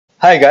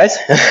Hi guys,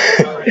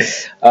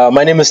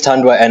 my name is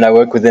Tandwa and I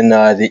work within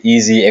the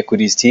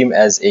EasyEquities team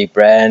as a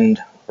brand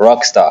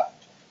rock star.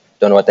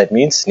 Don't know what that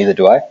means, neither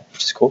do I,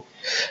 which is cool.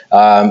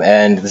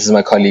 And this is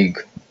my colleague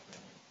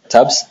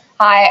Tubbs.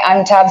 Hi,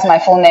 I'm Tubbs. My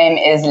full name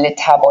is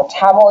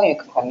Lethabo-Thabo. You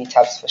can call me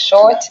Tubbs for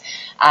short.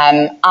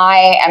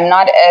 I am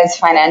not as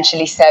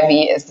financially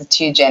savvy as the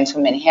two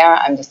gentlemen here.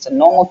 I'm just a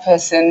normal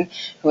person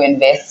who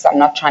invests. I'm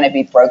not trying to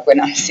be broke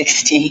when I'm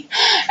 60,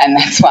 and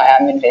that's why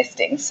I'm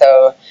investing.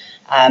 So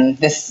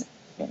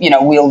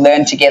we'll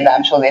learn together.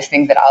 I'm sure there's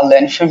things that I'll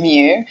learn from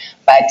you,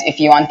 but if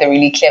you want the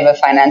really clever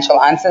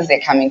financial answers, they're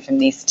coming from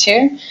these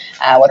two.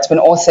 What's been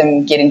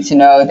awesome getting to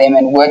know them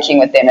and working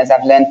with them is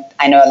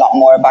I know a lot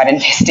more about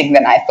investing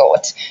than I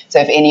thought. So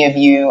if any of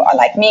you are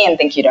like me and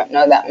think you don't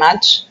know that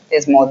much,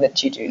 there's more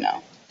that you do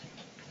know.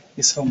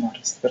 You're so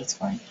modest, but it's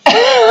fine.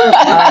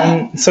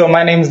 So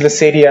my name is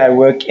Lesedi. I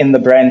work in the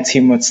brand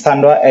team with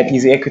Standwa at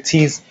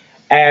EasyEquities.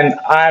 And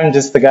I'm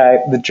just the guy,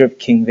 the drip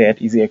king there at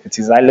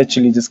EasyEquities. I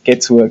literally just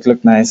get to work,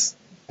 look nice,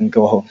 and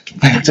go home.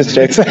 Just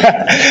jokes.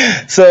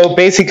 So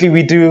basically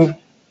we do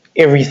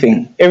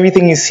everything.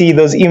 Everything you see,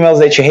 those emails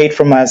that you hate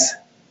from us,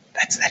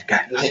 that's that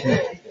guy.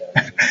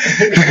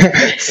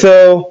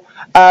 So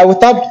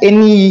without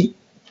any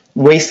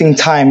wasting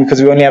time, because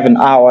we only have an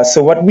hour,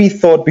 so what we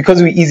thought,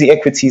 because we're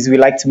EasyEquities, we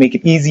like to make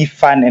it easy,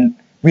 fun, and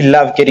we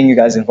love getting you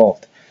guys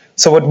involved.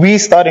 So what we're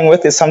starting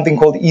with is something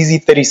called Easy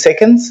 30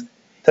 Seconds.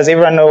 Does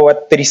everyone know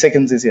what 30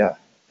 seconds is here?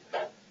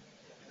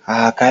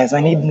 Guys,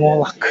 I need more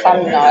luck.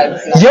 Some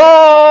nods.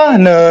 Yeah,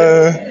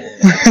 no.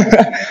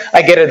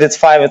 I get it. It's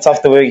 5. It's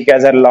after work. You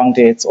guys had a long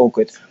day. It's all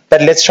good.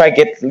 But let's try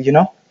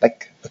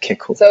okay,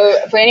 cool. So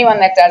for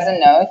anyone that doesn't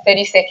know,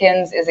 30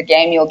 seconds is a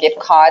game. You'll get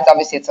cards.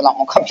 Obviously, it's a lot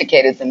more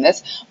complicated than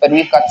this, but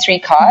we've got 3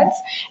 cards,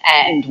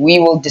 and we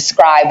will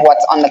describe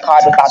what's on the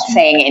card without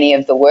saying any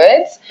of the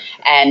words,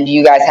 and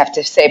you guys have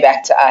to say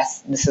back to us,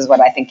 this is what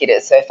I think it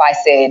is. So if I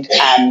said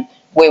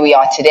where we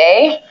are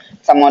today,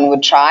 someone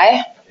would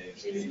try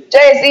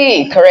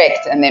JSE,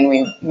 correct, and then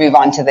we move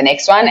on to the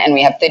next one, and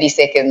we have 30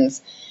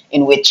 seconds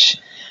in which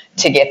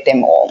to get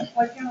them all.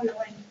 What can we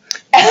win?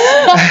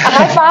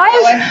 High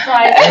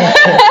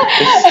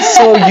five?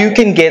 So you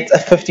can get a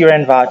 50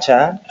 Rand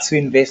voucher to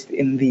invest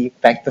in the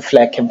Back the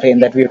Flag campaign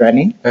that we're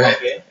running.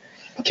 Okay.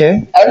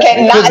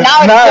 Okay, now it's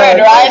good,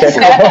 right?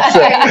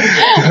 Okay.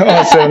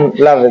 Awesome,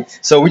 love it.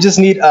 So we just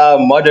need a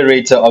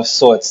moderator of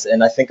sorts,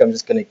 and I think I'm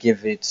just going to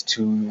give it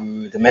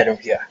to the madam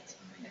here,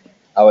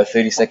 our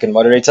 30-second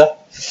moderator.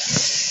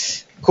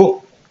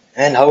 Cool.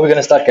 And how are we going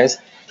to start, guys?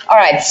 All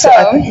right, so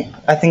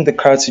I think the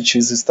crowd should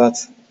choose to start.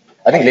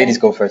 I think ladies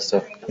go first,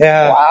 so.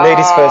 Yeah, wow,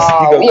 ladies first.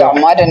 We are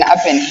modern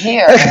up in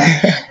here.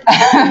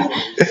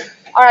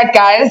 All right,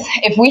 guys,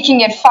 if we can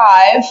get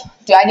 5,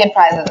 do I get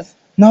prizes?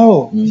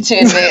 No. To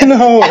invest?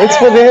 No, it's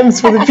for them,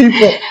 it's for the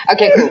people.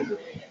 Okay, cool.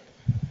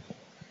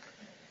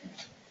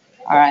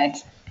 All right,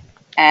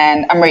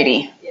 and I'm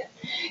ready. Yeah.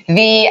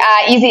 The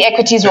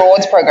EasyEquities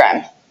Rewards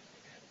Program.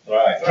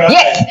 Right.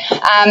 Yes,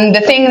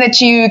 the thing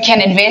that you can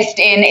invest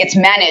in, it's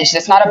managed.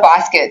 It's not a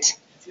basket.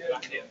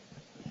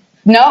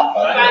 No?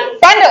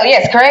 Bundle,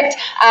 yes, correct.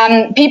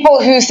 People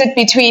who sit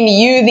between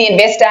you, the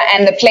investor,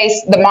 and the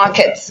place, the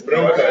markets.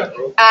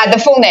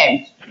 The full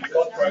name.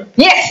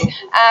 Yes,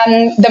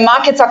 the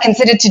markets are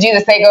considered to do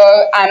this. They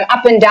go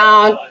up and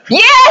down.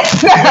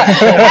 Yes,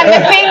 and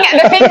the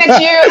thing that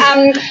you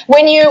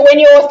when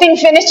your thing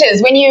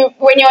finishes, when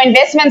your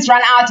investments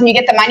run out and you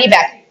get the money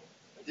back.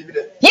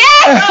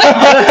 Yes!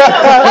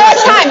 How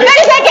much time? 30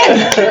 seconds.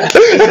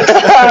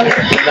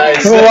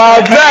 Nice.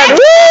 Well done.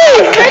 Woo!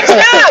 Good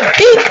job.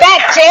 Beat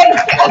that, Jim.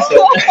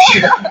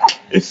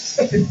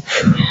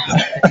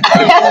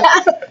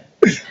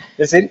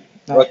 That's it?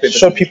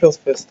 Short people's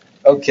first.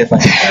 Okay,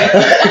 fine.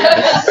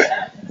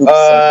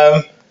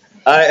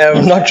 I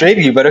am not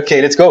ready, but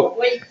okay, let's go.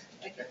 Wait.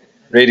 Okay.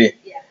 Ready?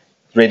 Yeah.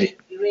 Ready.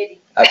 You ready?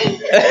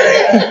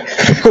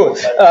 Cool.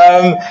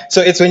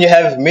 So it's when you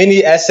have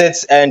many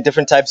assets and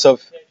different types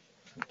of.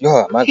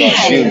 Oh my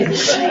gosh, shoot.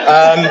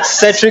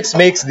 Cetrix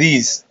makes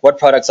these. What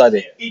products are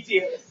they?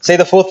 Say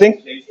the full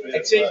thing.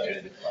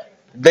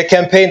 The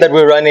campaign that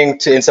we're running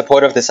in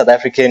support of the South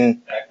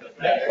African.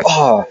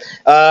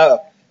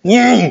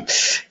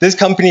 This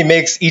company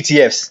makes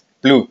ETFs.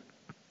 Blue.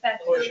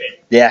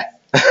 Yeah.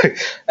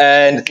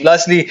 And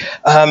lastly,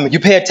 you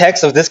pay a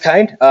tax of this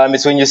kind.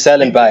 It's when you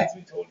sell and buy.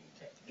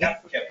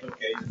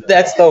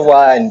 That's the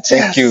one.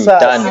 Thank you.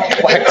 Done.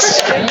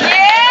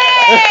 Yeah!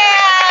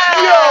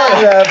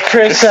 The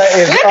pressure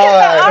is Look on. at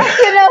the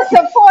Arsenal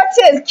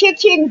supporters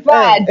kicking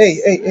butt.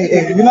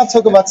 Hey, we're not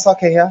talking about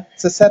soccer here.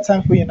 It's a sad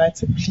time for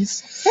United,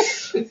 please.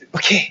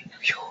 Okay.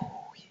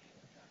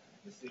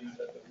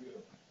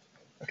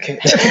 Okay.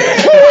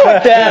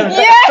 Damn.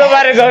 Yes.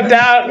 Somebody go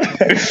down.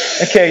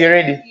 Okay, you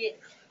ready? Yes.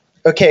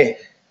 Okay.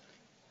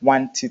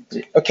 1, 2,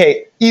 3.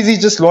 Okay, Easy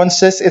just launched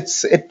this.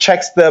 It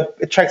tracks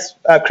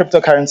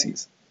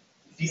cryptocurrencies.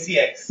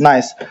 DCX.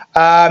 Nice.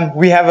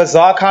 We have a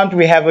ZAR account,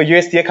 we have a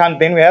USD account,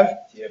 then we have?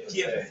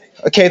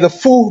 Okay, the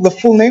full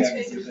name?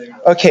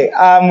 Okay,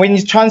 when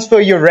you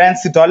transfer your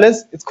rands to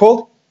dollars, it's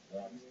called?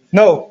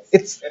 No,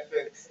 it's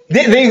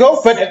there you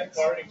go. But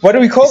what do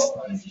we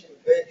call?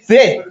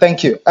 There,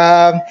 thank you.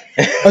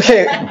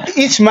 Okay,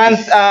 each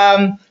month.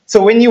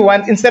 So when you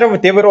want, instead of a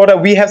debit order,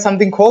 we have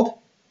something called.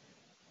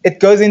 It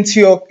goes into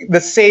your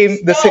this. Stop.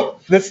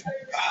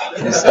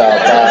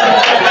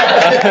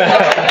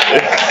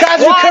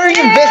 Guys, recurring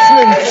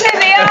investments.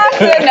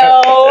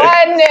 No,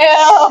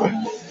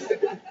 1-0.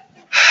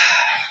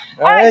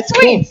 All right,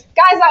 sweet. Cool.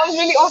 Guys, that was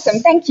really awesome.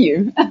 Thank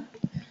you.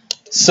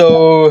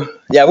 So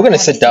yeah, we're gonna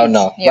sit down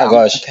now. Yeah. My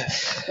gosh. I'm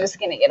just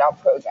going to get our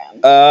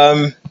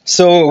program.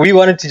 So we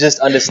wanted to just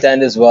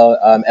understand as well,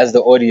 as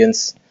the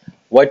audience,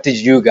 what did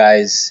you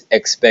guys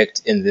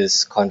expect in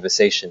this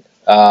conversation?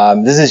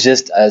 This is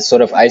just a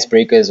sort of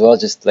icebreaker as well,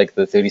 just like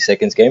the 30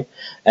 seconds game.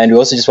 And we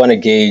also just want to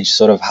gauge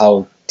sort of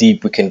how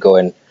deep we can go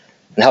and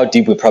how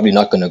deep we're probably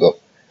not going to go.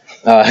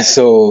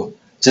 So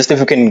just if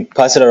we can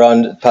pass it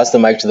around, pass the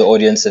mic to the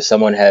audience, if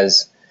someone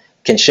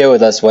can share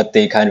with us what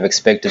they kind of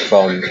expected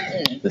from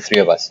the three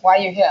of us. Why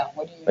are you here?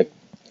 What do you... Like-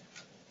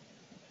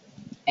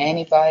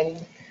 Anybody?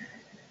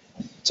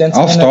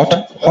 Gentlemen, I'll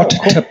start. Hot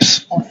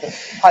tips.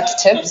 Hot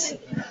tips?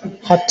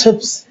 Hot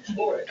tips.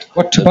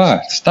 What to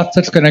buy? Stuff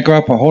that's going to go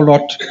up a whole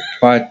lot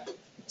by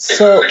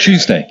So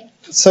Tuesday.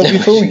 So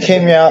before we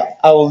came here,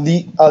 our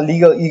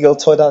legal eagle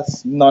told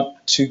us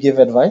not to give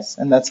advice,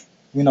 and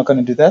we're not going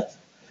to do that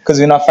because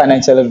we're not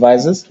financial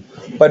advisors.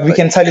 But we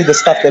can tell you the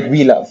stuff that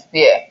we love.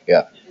 Yeah.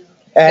 Yeah.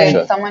 And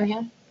Is someone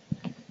here?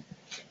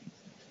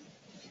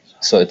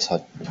 So it's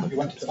hot.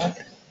 Hot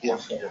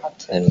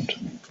tips. And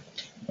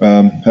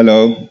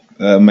Hello,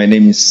 my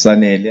name is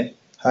Sanele.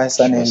 hi,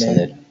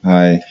 Sanele.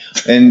 Hi.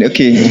 And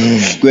okay,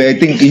 I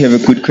think you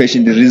have a good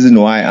question. The reason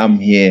why I'm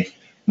here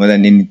more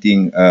than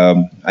anything,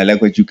 I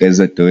like what you guys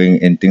are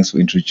doing, and thanks for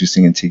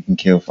introducing and taking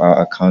care of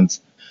our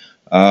accounts.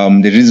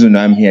 The reason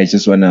I'm here, I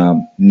just want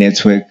to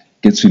network,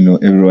 get to know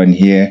everyone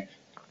here,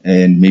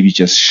 and maybe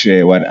just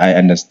share what I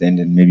understand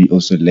and maybe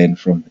also learn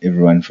from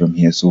everyone from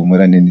here. So more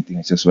than anything,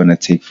 I just want to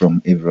take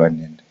from everyone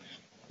and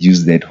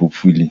use that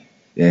hopefully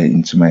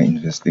into my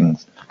investing.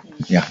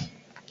 Yeah.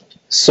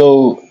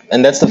 So,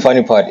 and that's the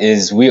funny part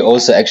is we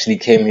also actually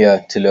came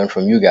here to learn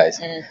from you guys.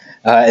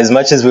 As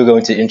much as we're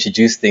going to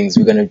introduce things,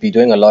 we're going to be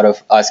doing a lot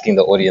of asking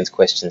the audience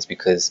questions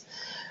because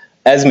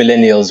as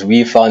millennials,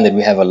 we found that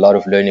we have a lot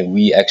of learning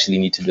we actually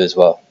need to do as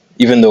well.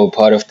 Even though we're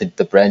part of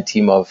the brand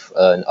team of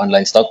an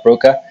online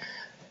stockbroker,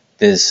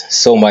 there's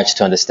so much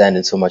to understand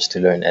and so much to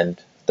learn.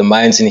 And the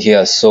minds in here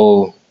are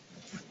so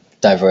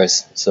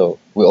diverse. So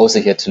we're also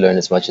here to learn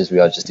as much as we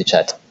are just to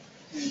chat.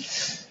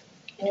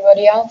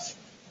 Anybody else?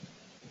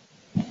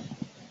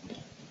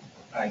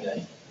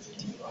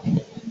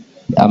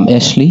 I'm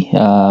Ashley.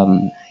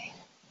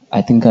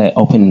 I think I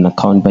opened an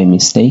account by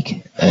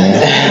mistake. Being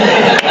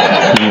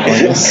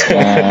honest,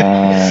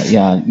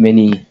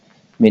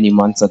 many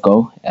months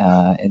ago,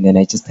 and then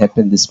I just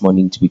happened this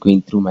morning to be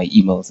going through my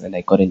emails, and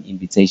I got an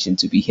invitation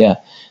to be here.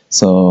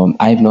 So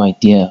I have no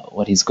idea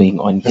what is going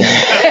on here.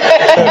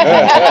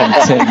 I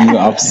can tell you,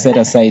 I've set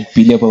aside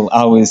billable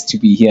hours to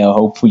be here.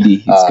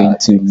 Hopefully, it's going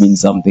to mean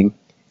something.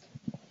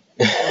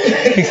 So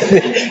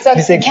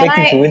He's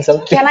expecting to win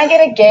something. Can I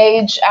get a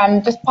gauge?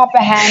 Just pop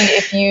a hand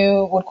if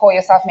you would call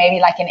yourself maybe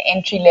like an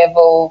entry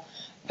level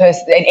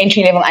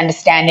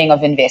understanding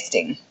of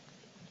investing.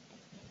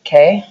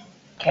 Okay,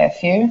 a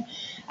few.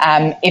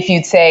 If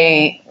you'd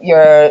say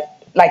you're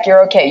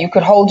okay, you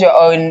could hold your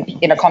own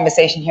in a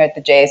conversation here at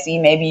the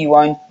JSE. Maybe you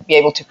won't be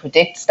able to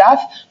predict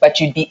stuff, but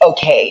you'd be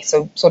okay.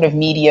 So sort of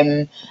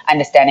medium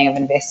understanding of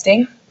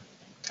investing.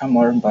 I'm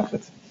Warren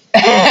Buffett.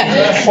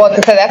 Well,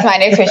 so that's my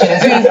next question: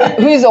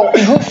 is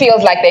who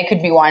feels like they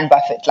could be Warren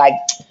Buffett? Like,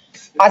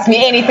 ask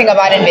me anything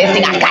about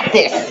investing, I got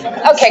this.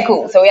 Okay,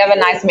 cool. So we have a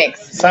nice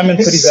mix. Simon,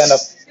 put his hand up.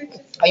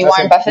 Are you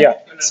Warren Buffett? Yeah.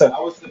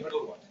 So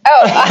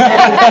Oh.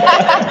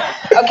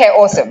 Okay,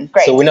 awesome,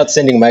 great. So we're not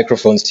sending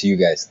microphones to you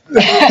guys.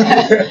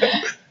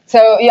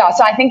 So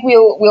I think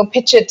we'll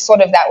pitch it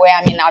sort of that way.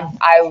 I mean,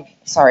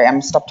 sorry,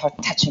 I'm stopped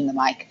touching the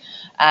mic.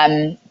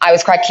 I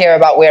was quite clear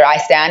about where I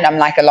stand. I'm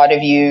like a lot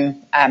of you,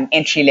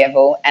 entry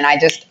level, and I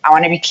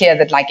want to be clear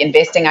that like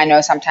investing, I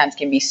know sometimes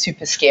can be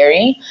super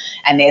scary,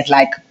 and there's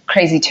like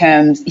crazy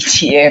terms,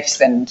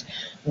 ETFs and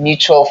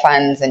mutual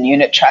funds and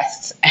unit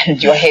trusts,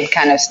 and your head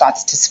kind of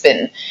starts to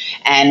spin.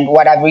 And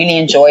what I've really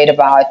enjoyed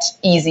about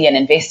Easy and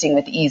investing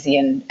with Easy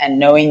and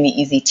knowing the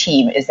Easy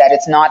team is that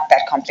it's not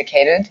that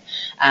complicated.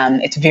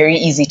 It's very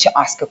easy to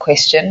ask a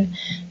question.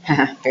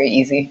 Very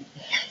easy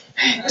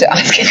to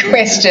ask a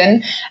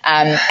question.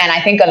 And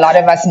I think a lot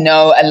of us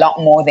know a lot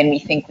more than we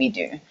think we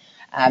do.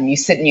 You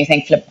sit and you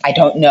think, Flip, I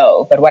don't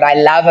know. But what I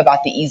love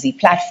about the Easy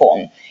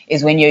platform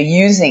is when you're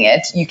using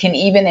it, you can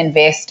even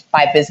invest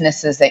by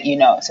businesses that you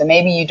know. So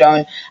maybe you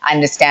don't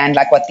understand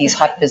like what these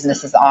hot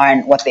businesses are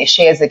and what their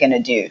shares are going to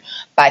do,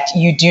 but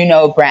you do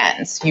know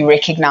brands. You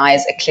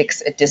recognize a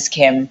Clicks, a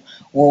Dis-Chem,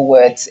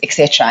 Woolworths,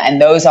 etc. And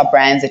those are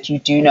brands that you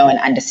do know and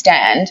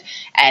understand.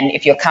 And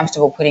if you're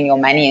comfortable putting your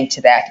money into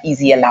that,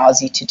 Easy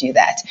allows you to do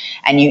that.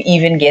 And you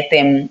even get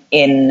them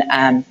in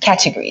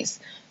categories.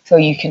 So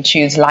you can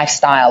choose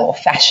lifestyle or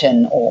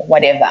fashion or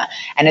whatever.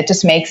 And it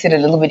just makes it a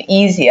little bit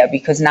easier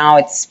because now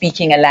it's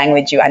speaking a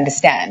language you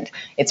understand.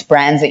 It's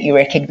brands that you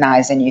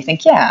recognize and you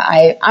think, yeah,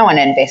 I want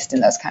to invest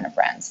in those kind of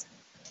brands.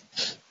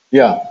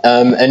 Yeah,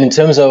 and in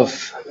terms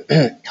of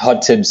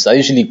hot tips, I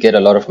usually get a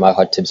lot of my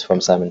hot tips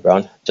from Simon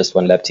Brown, just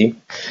one lab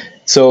team.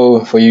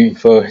 So for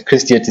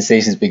Christia to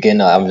say she's a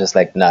beginner, I'm just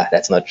like, nah,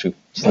 that's not true.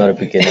 She's not a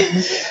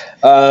beginner.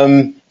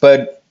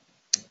 But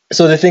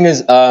so the thing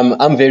is,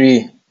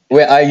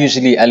 where I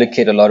usually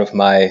allocate a lot of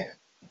my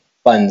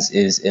funds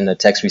is in a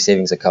tax-free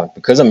savings account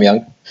because I'm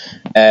young,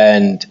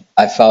 and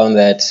I found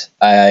that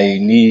I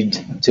need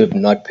to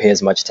not pay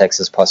as much tax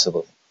as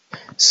possible.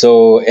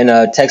 So in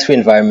a tax-free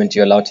environment,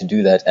 you're allowed to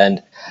do that.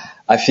 And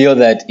I feel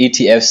that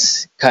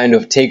ETFs kind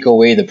of take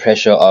away the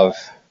pressure of,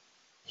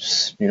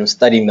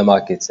 studying the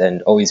markets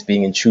and always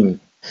being in tune.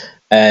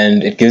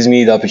 And it gives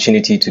me the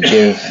opportunity to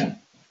give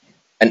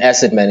an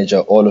asset manager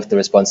all of the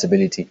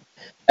responsibility.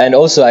 And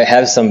also I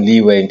have some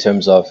leeway in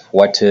terms of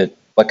what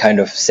kind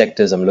of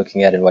sectors I'm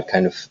looking at and what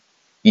kind of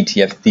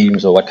ETF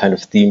themes or what kind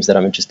of themes that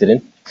I'm interested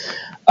in.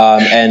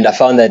 And I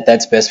found that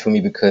that's best for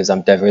me because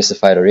I'm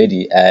diversified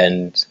already.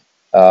 And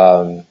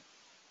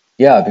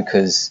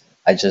because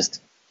I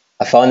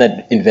found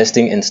that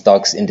investing in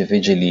stocks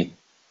individually,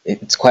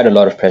 it's quite a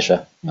lot of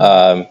pressure.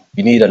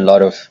 You need a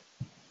lot of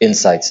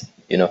insights,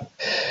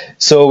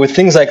 So with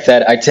things like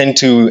that, I tend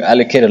to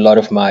allocate a lot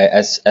of my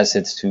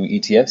assets to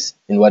ETFs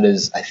in what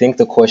is, I think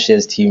the Core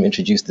Shares team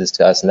introduced this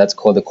to us, and that's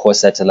called the Core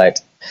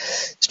Satellite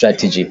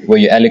strategy, where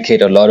you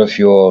allocate a lot of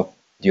your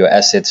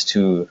assets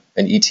to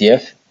an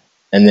ETF,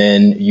 and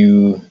then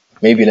you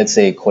maybe, let's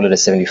say, call it a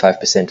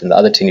 75%, and the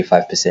other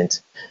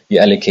 25% you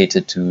allocate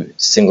it to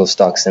single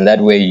stocks, and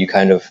that way you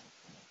kind of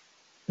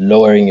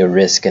lowering your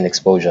risk and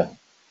exposure.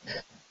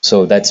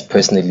 So that's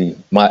personally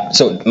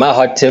my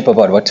hot tip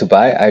about what to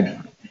buy.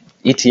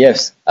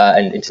 ETFs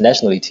and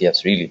international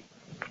ETFs, really.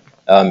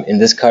 In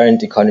this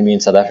current economy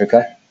in South Africa,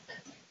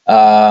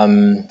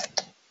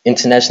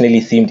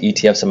 internationally themed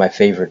ETFs are my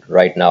favorite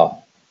right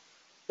now.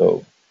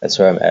 So that's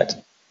where I'm at.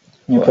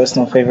 Your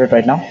personal favorite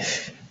right now?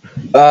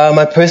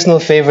 My personal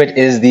favorite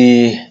is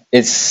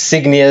it's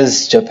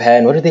Signia's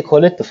Japan. What do they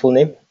call it? The full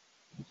name?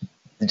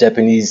 The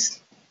Japanese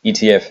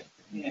ETF.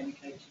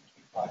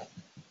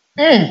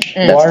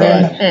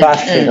 Warren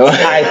Buffett.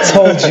 I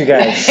told you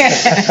guys.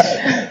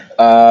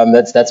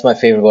 That's my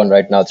favorite one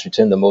right now. It's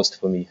returned the most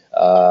for me.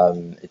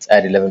 It's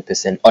at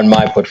 11% on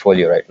my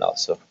portfolio right now.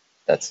 So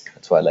that's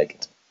why I like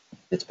it.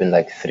 It's been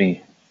like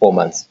 3-4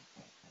 months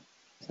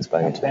since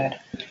buying it. Bad.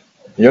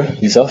 You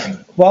yourself?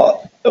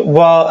 Well,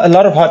 a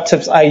lot of hot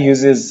tips I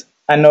use is,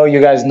 I know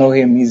you guys know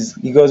him.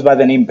 He goes by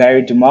the name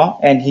Barry Dumas,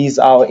 and he's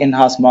our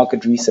in-house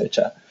market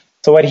researcher.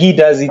 So what he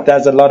does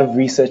a lot of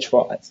research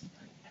for us.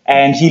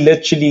 And he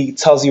literally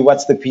tells you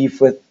what's the beef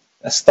with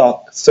a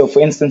stock. So for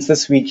instance,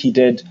 this week he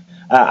did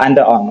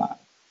Under Armour.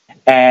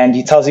 And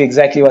he tells you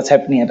exactly what's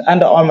happening at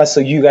Under Armour so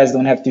you guys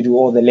don't have to do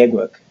all the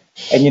legwork.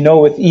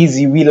 And with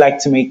Easy, we like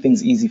to make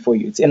things easy for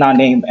you. It's in our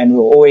name, and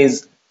we'll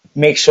always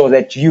make sure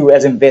that you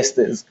as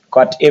investors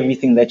got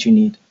everything that you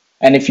need.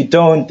 And if you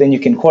don't, then you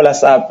can call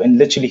us up and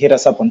literally hit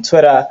us up on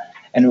Twitter,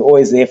 and we're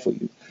always there for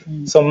you.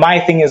 So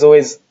my thing is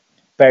always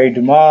Barry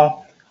Dumas,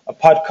 a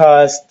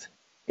podcast.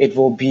 It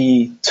will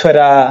be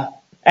Twitter.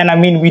 And I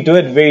mean, we do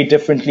it very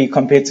differently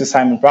compared to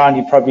Simon Brown.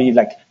 He probably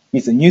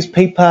reads a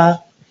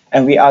newspaper,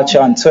 and we out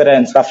here on Twitter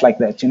and stuff like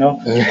that,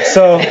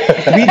 So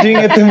we're doing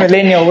it the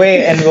millennial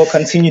way, and we'll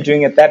continue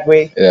doing it that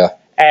way. Yeah.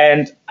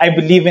 And I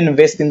believe in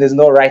investing. There's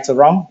no right or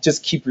wrong.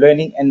 Just keep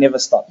learning and never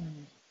stop.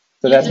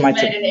 So that's my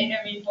tip. An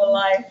enemy for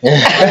life.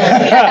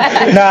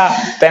 Nah,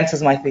 dance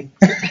is my thing.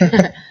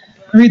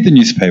 Read the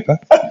newspaper.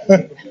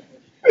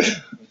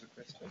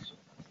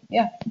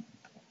 Yeah.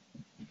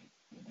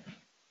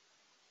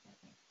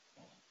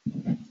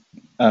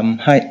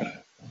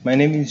 Hi, my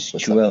name is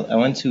Joel. I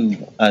want to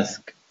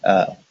ask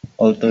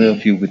all three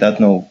of you, without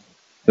no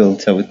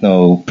filter, with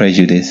no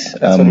prejudice,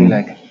 That's what we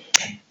like.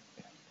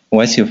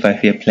 what's your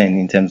 5-year plan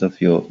in terms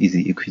of your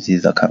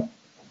EasyEquities account?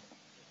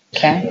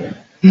 Okay.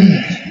 Do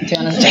you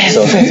want to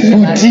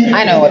say?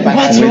 I know what my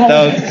plan is.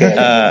 Without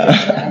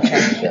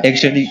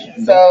actually,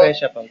 So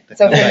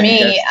for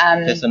me,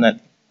 personal.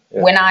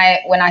 when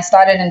I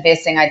started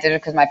investing, I did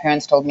it because my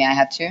parents told me I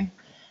had to.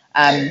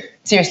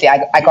 Seriously,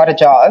 I got a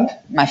job,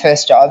 my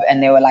first job,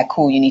 and they were like,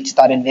 cool, you need to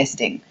start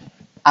investing.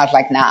 I was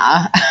like,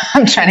 nah,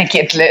 I'm trying to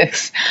get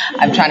lit.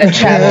 I'm trying to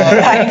travel.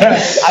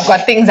 I've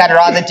got things I'd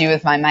rather do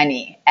with my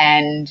money.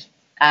 And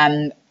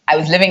I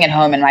was living at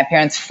home, and my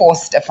parents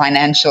forced a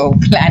financial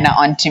planner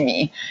onto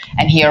me.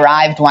 And he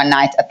arrived one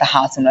night at the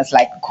house and was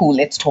like, cool,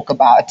 let's talk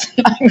about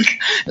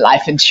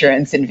life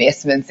insurance,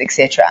 investments,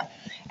 etc.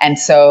 And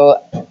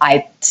so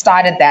I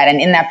started that. And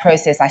in that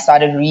process, I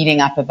started reading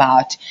up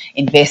about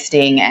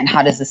investing and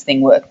how does this thing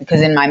work?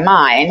 Because in my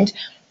mind,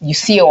 you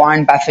see a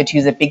Warren Buffett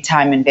who's a big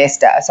time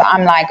investor. So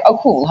I'm like, oh,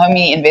 cool.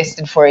 Homie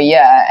invested for a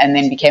year and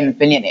then became a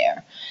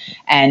billionaire.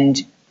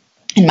 And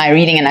in my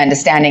reading and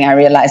understanding, I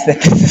realized that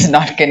this is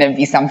not going to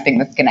be something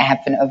that's going to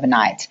happen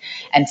overnight.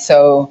 And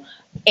so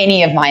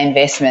any of my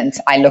investments,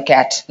 I look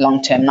at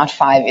long term, not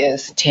 5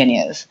 years, 10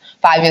 years.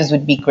 5 years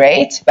would be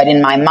great, but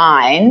in my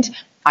mind,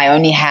 I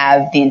only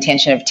have the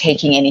intention of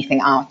taking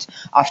anything out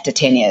after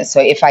 10 years. So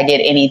if I get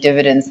any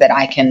dividends that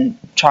I can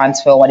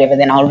transfer or whatever,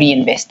 then I'll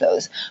reinvest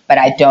those. But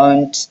I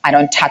don't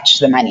touch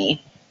the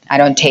money. I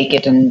don't take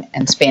it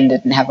and spend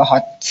it and have a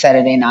hot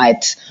Saturday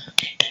night,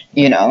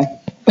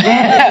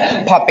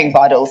 popping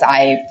bottles.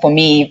 For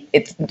me,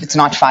 it's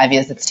not 5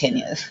 years, it's 10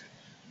 years.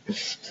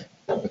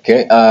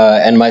 Okay,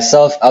 and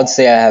myself, I would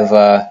say I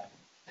have,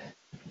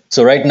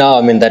 so right now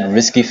I'm in that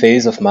risky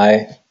phase of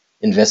my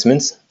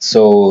investments.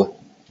 So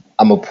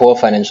I'm a poor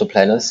financial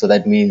planner, so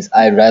that means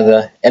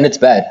and it's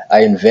bad,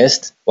 I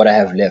invest what I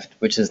have left,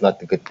 which is not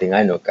the good thing.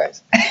 I know,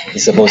 guys. You're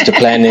supposed to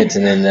plan it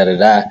and then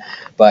da-da-da.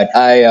 But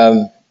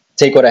I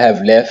take what I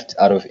have left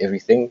out of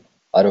everything,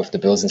 out of the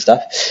bills and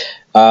stuff,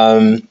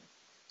 and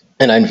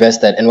I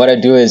invest that. And what I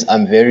do is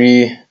I'm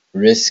very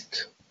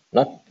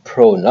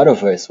not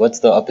averse. What's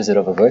the opposite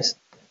of averse?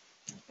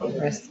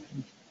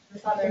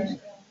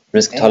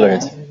 Risk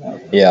tolerant.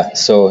 Yeah,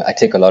 so I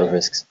take a lot of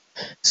risks.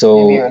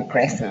 So You're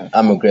aggressive.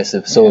 I'm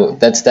aggressive. So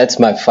that's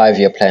my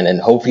 5-year plan, and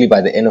hopefully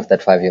by the end of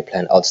that 5-year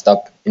plan, I'll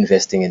stop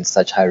investing in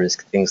such high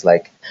risk things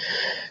like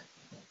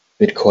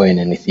Bitcoin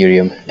and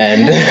Ethereum,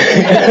 and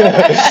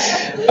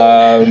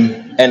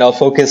and I'll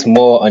focus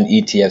more on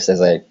ETFs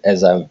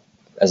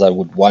as I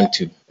would want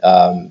to.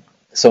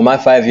 So my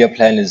 5-year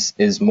plan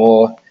is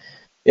more,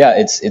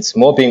 it's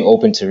more being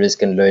open to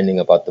risk and learning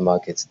about the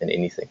markets than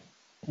anything.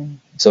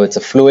 So it's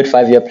a fluid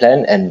 5-year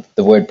plan, and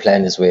the word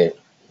plan is where,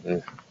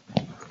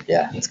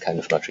 it's kind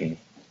of not really.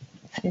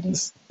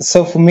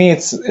 So for me,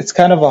 it's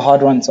kind of a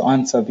hard one to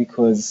answer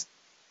because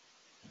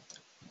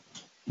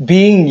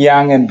being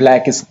young and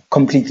black is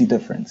completely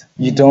different.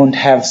 You don't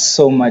have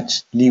so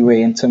much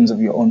leeway in terms of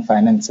your own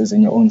finances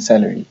and your own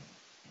salary.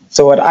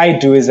 So what I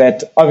do is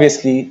that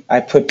obviously I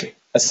put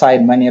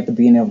aside money at the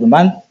beginning of the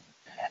month,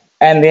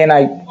 and then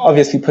I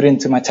obviously put it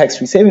into my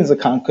tax-free savings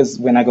account because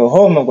when I go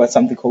home, I've got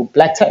something called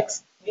black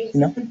tax.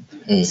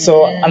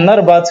 So I'm not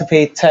about to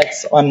pay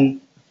tax on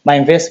my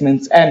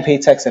investments and pay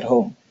tax at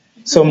home.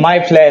 So my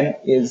plan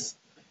is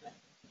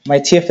my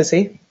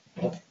TFSA,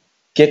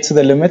 get to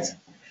the limit,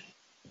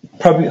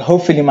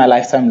 hopefully my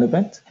lifetime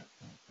limit,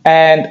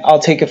 and I'll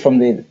take it from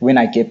there when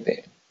I get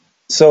there.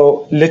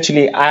 So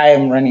literally, I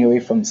am running away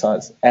from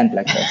SARS and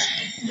black tax.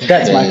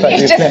 That's my plan.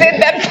 You just said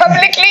that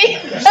publicly.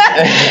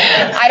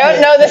 I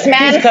don't know this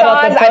man,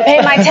 SARS. I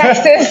pay my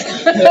taxes.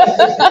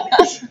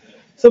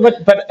 So,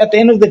 but at the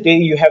end of the day,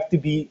 you have to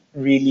be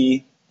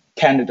really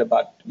candid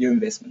about your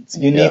investments.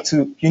 You need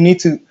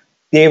to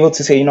be able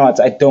to say, you know what,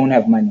 I don't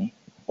have money,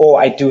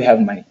 or I do have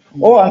money,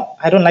 or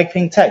I don't like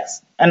paying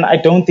tax, and I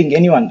don't think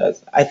anyone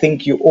does. I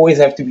think you always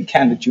have to be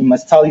candid. You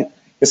must tell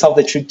yourself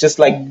the truth, just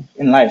like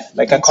in life.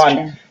 Like I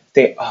can't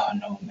say, oh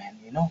no, man,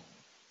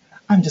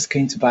 I'm just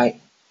going to buy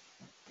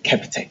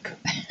Capitec.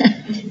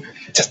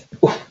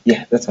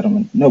 That's what I'm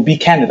going to. No, be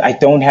candid. I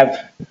don't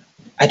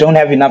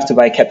have enough to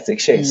buy Capitec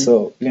shares,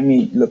 so let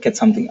me look at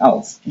something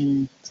else.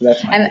 So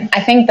that's my thing.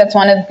 I think that's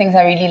one of the things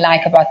I really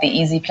like about the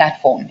Easy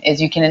platform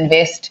is you can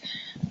invest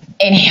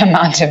any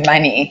amount of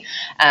money,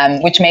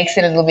 which makes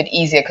it a little bit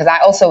easier. Because I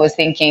also was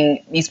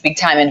thinking these big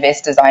time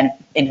investors are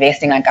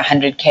investing like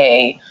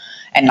 100K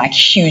and like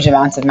huge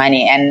amounts of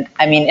money. And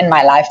I mean, in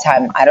my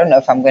lifetime, I don't know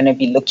if I'm going to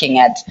be looking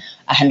at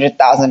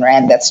 100,000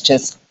 Rand that's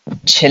just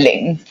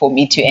chilling for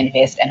me to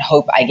invest and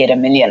hope I get $1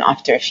 million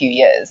after a few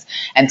years.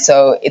 And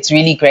so it's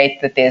really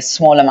great that there's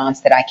small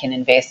amounts that I can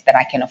invest that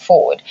I can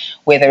afford,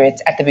 whether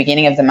it's at the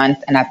beginning of the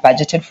month and I've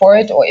budgeted for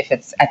it, or if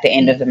it's at the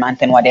end of the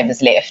month and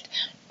whatever's left.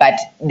 But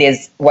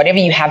there's whatever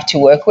you have to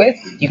work with,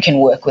 you can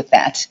work with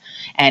that.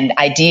 And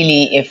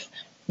ideally, if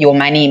your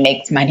money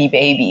makes money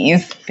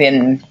babies,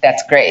 then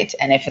that's great.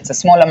 And if it's a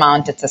small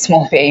amount, it's a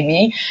small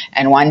baby.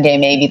 And one day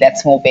maybe that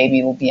small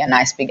baby will be a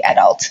nice big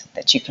adult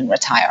that you can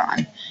retire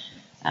on.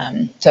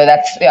 So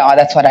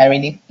that's what I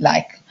really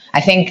like.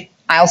 I think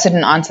I also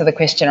didn't answer the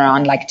question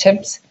around like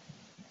tips.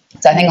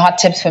 So I think hot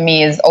tips for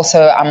me is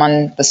also I'm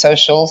on the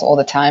socials all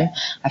the time.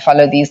 I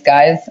follow these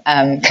guys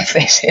because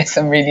they share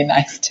some really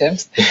nice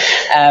tips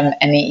and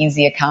the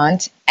Easy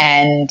account.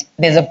 And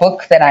there's a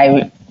book that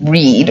I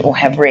read or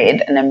have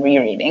read and I'm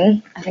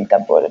rereading. I think I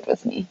brought it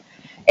with me.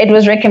 It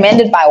was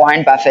recommended by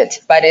Warren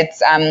Buffett, but it's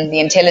The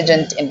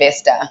Intelligent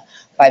Investor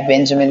by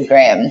Benjamin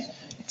Graham.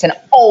 It's an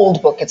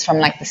old book. It's from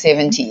like the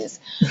 70s.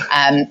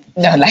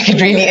 No, like it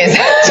really is.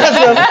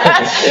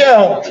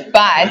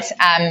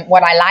 But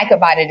what I like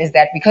about it is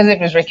that because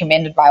it was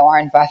recommended by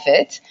Warren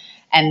Buffett,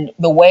 and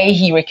the way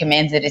he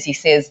recommends it is he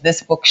says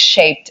this book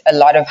shaped a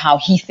lot of how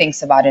he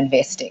thinks about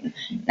investing.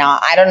 Now,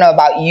 I don't know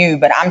about you,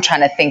 but I'm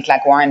trying to think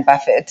like Warren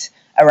Buffett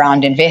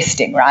around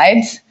investing,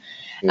 right?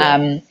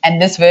 Yeah.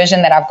 And this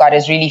version that I've got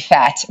is really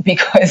fat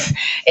because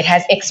it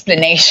has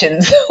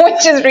explanations,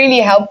 which is really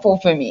helpful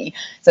for me.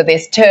 So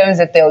there's terms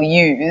that they'll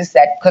use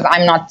that because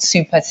I'm not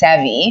super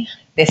savvy,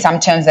 there's some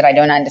terms that I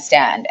don't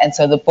understand. And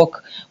so the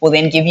book will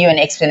then give you an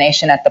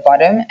explanation at the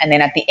bottom. And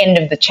then at the end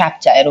of the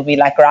chapter, it'll be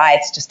like, right,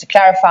 just to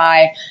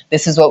clarify,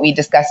 this is what we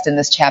discussed in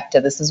this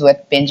chapter. This is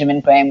what Benjamin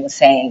Graham was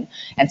saying.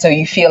 And so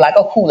you feel like,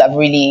 oh, cool, I've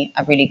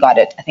really got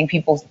it. I think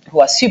people who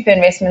are super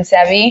investment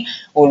savvy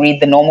will read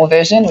the normal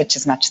version, which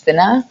is much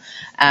thinner.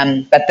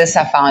 But this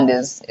I found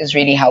is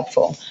really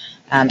helpful.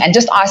 And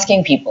just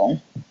asking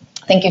people.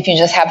 I think if you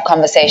just have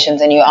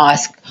conversations and you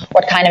ask,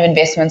 what kind of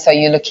investments are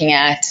you looking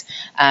at?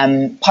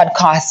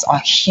 Podcasts are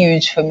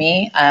huge for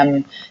me.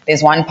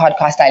 There's one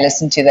podcast I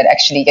listened to that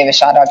actually gave a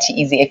shout out to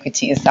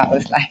EasyEquities. That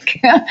was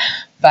like,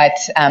 but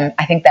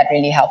I think that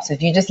really helps.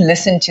 If you just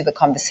listen to the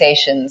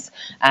conversations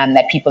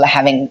that people are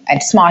having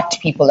and smart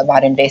people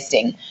about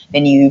investing,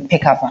 then you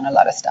pick up on a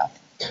lot of stuff.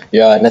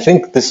 Yeah, and I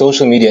think the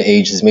social media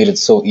age has made it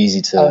so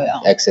easy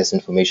to access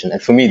information.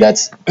 And for me,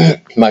 that's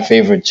my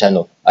favorite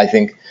channel. I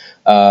think,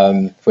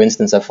 for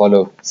instance, I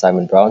follow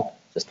Simon Brown,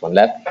 just one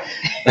lap.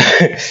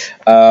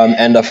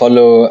 And I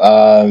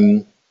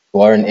follow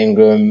Warren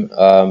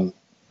Ingram,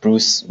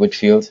 Bruce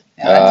Whitfield,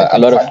 a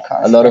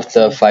lot of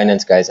the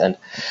finance guys. And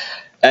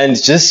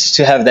just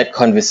to have that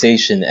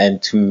conversation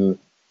and to,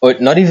 or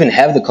not even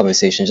have the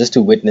conversation, just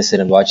to witness it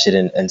and watch it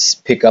and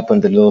pick up on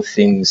the little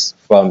things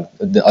on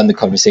the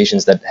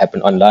conversations that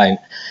happen online.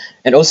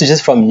 And also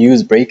just from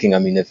news breaking. I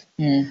mean, if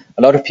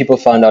a lot of people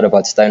found out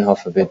about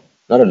Steinhoff a bit,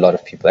 not a lot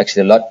of people,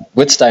 actually a lot,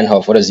 with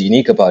Steinhoff, what was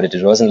unique about it,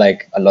 it wasn't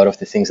like a lot of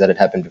the things that had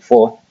happened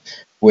before,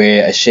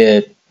 where a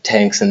share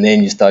tanks and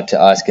then you start to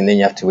ask and then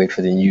you have to wait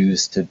for the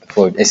news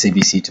for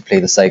SABC to play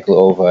the cycle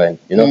over. And,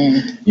 you know,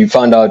 you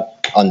found out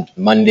on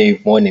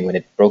Monday morning when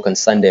it broke on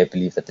Sunday, I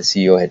believe, that the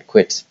CEO had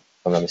quit,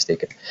 if I'm not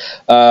mistaken.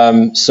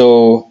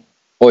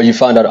 Or you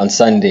found out on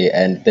Sunday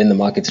and then the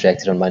markets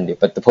reacted on Monday.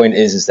 But the point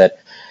is that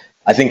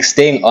I think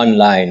staying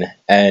online,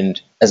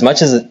 and as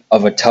much as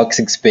of a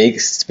toxic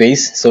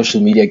space social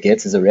media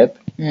gets as a rep,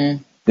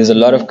 there's a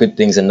lot of good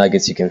things and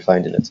nuggets you can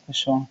find in it. For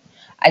sure.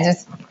 I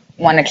just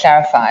want to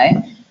clarify,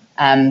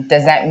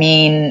 does that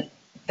mean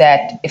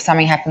that if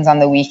something happens on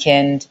the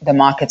weekend, the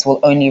markets will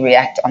only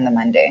react on the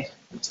Monday?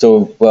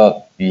 So,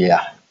 well,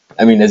 yeah.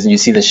 I mean, as you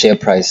see the share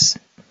price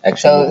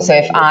actually. So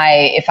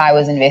if I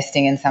was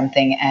investing in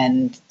something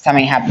and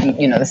something happened,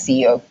 you know, the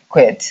CEO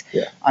quit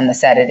on the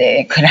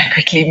Saturday, could I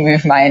quickly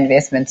move my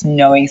investments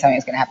knowing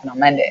something's going to happen on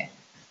Monday?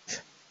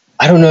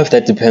 I don't know if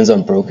that depends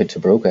on broker to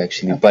broker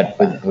actually, but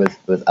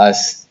with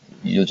us,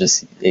 you'll just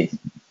see, hey,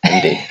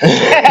 Monday.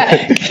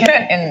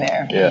 Get in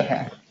there.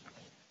 Yeah.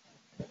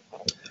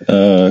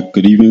 Okay.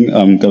 Good evening,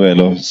 I'm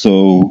Cabello.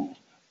 So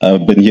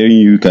I've been hearing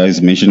you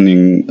guys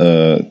mentioning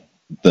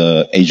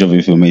the age of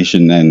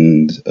information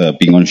and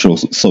being on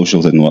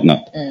socials and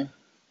whatnot.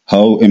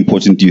 How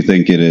important do you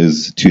think it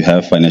is to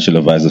have financial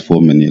advisors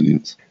for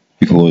millennials?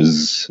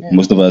 Because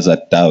most of us are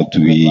doubt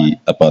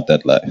about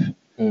that life.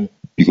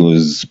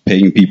 Because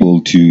paying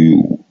people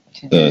to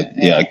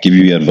give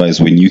you advice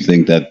when you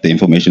think that the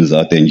information is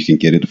out there and you can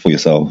get it for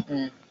yourself.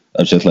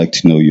 I'd just like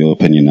to know your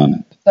opinion on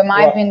it. So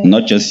my opinion,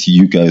 not just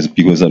you guys,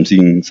 because I'm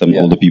seeing some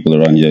older people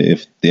around here,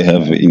 if they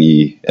have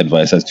any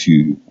advice as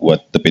to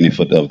what the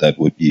benefit of that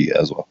would be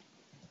as well.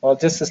 Well,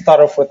 just to start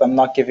off with, I'm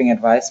not giving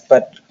advice,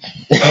 but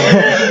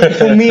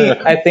for me,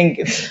 I think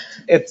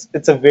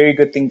it's a very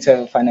good thing to have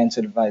a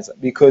financial advisor,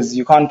 because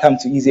you can't come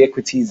to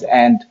EasyEquities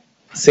and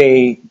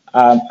say,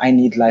 I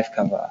need life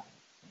cover,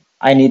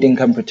 I need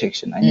income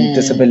protection, I need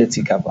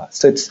disability cover.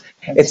 So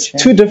it's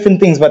two different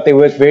things, but they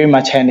work very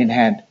much hand in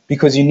hand,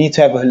 because you need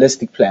to have a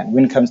holistic plan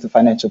when it comes to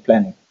financial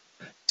planning.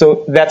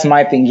 So that's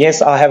my thing.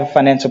 Yes, I'll have a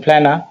financial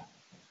planner,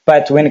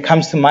 but when it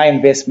comes to my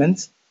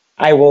investments,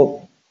 I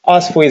will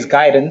ask for his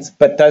guidance,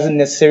 but doesn't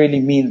necessarily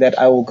mean that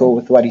I will go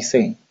with what he's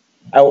saying.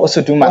 I will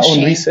also do my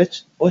own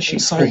research.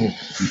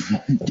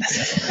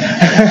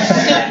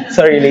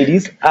 Sorry,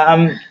 ladies.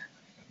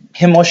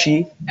 Him or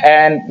she.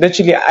 And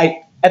literally,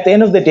 at the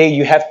end of the day,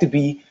 you have to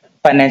be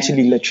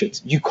financially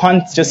literate. You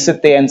can't just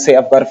sit there and say,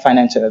 I've got a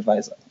financial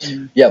advisor.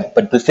 Yeah,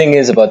 but the thing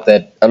is about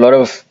that, a lot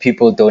of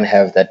people don't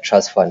have that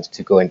trust fund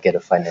to go and get a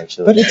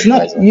financial advisor. But it's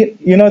not,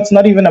 it's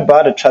not even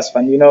about a trust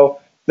fund.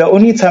 The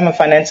only time a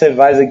financial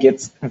advisor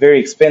gets very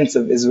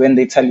expensive is when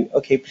they tell you,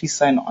 okay, please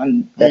sign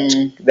on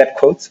that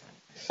quote.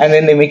 And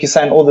then they make you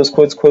sign all those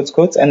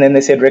quotes, and then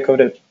they said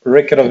record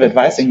of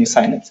advice, and you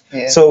sign it.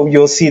 Yeah. So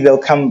you'll see they'll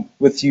come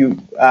with you,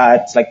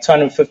 it's like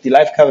 250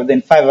 life cover,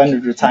 then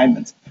 500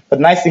 retirement. But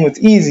the nice thing with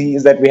Easy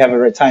is that we have a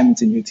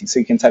retirement annuity, so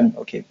you can tell them,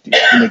 okay, you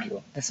make it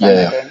go.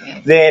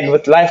 Then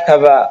with life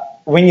cover,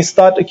 when you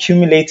start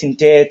accumulating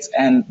debt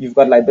and you've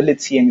got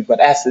liability and you've got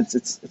assets,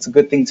 it's a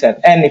good thing to have.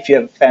 And if you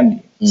have a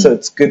family, so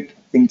it's a good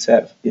thing to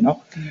have,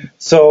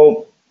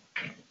 So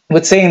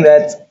with saying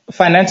that,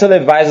 financial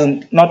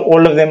advisors, not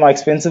all of them are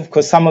expensive,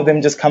 because some of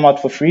them just come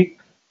out for free.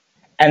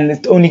 And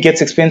it only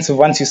gets expensive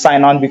once you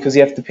sign on, because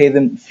you have to pay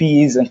them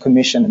fees and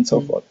commission and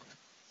so forth.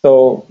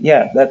 So,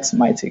 yeah, that's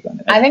my take on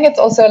it. I think it's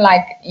also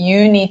like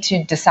you need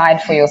to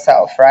decide for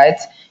yourself, right?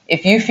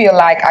 If you feel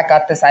like I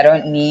got this, I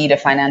don't need a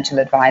financial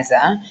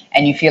advisor,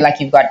 and you feel like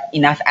you've got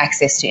enough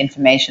access to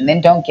information,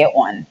 then don't get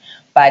one.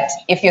 But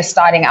if you're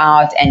starting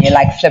out and you're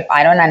like, Flip,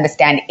 I don't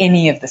understand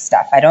any of the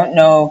stuff. I don't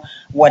know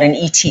what an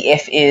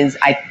ETF is.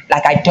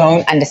 I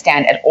don't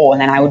understand at all.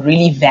 And I would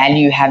really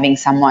value having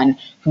someone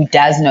who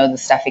does know the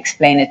stuff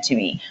explain it to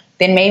me.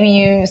 Then maybe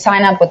you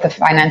sign up with a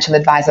financial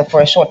advisor for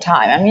a short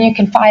time. I mean, you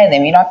can fire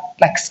them. You're not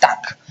like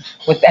stuck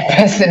with that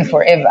person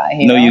forever.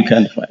 No, you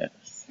can't fire.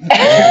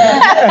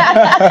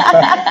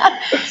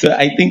 So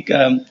I think,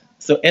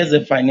 so as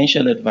a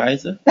financial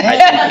advisor, it's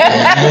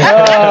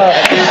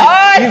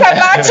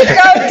about to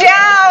go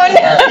down.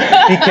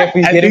 Be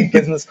careful, he's getting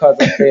business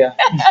cards up there.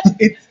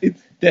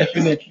 It's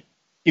definitely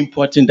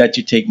important that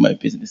you take my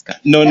business card.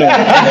 No. They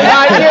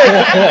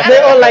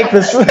all like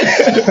this.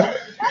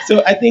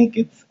 So I think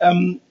it's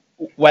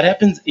what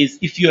happens is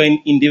if you're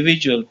an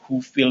individual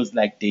who feels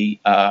like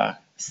they are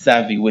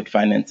savvy with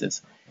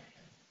finances,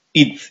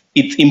 it's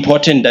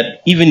important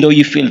that even though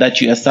you feel that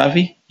you are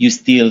savvy, you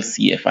still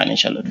see a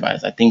financial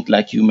advisor. I think,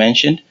 like you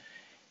mentioned,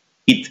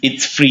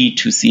 it's free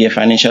to see a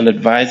financial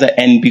advisor,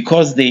 and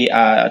because they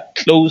are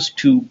close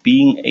to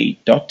being a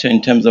doctor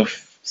in terms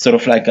of sort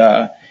of like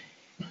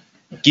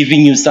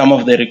giving you some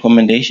of the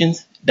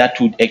recommendations, that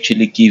would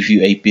actually give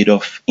you a bit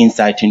of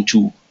insight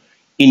into,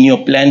 in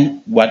your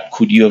plan, what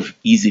could you have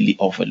easily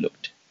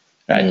overlooked,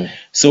 right?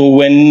 So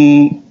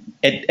when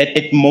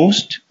at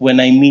most, when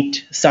I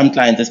meet some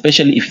clients,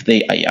 especially if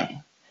they are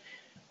young,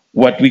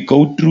 what we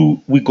go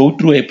through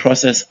a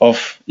process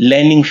of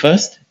learning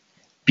first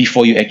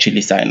before you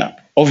actually sign up.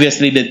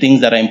 Obviously, the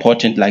things that are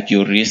important, like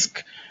your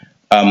risk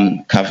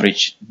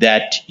coverage,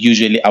 that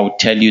usually I would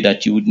tell you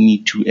that you would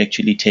need to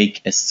actually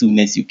take as soon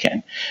as you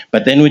can.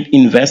 But then with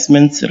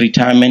investments,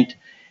 retirement,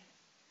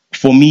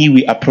 for me,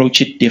 we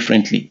approach it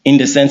differently in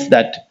the sense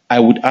that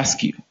I would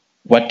ask you,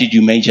 what did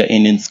you major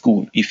in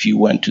school if you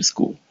went to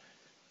school?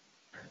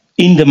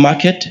 In the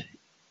market,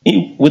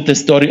 with the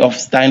story of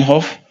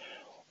Steinhoff,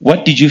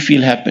 what did you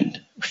feel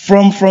happened?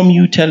 From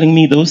you telling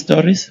me those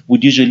stories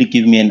would usually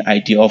give me an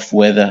idea of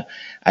whether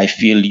I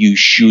feel you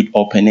should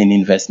open an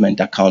investment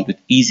account with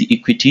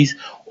EasyEquities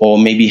or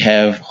maybe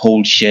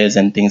hold shares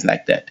and things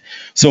like that.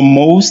 So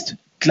most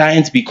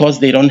clients, because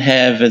they don't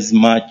have as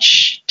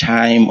much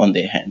time on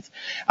their hands,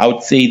 I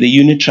would say the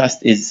unit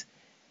trust is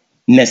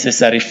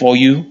necessary for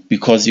you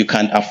because you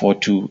can't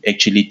afford to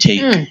actually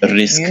take a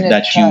risk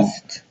that you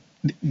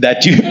See,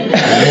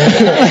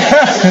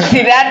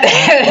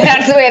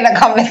 that's where the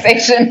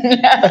conversation.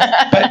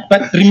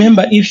 but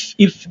remember,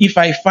 if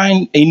I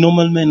find a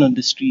normal man on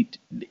the street,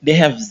 they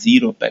have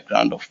zero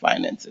background of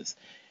finances,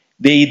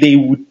 they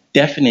would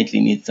definitely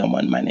need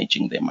someone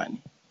managing their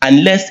money,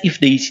 unless if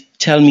they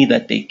tell me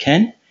that they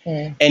can.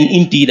 And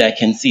indeed I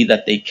can see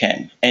that they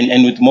can,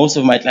 and with most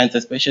of my clients,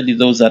 especially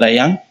those that are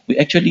young, we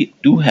actually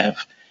do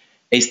have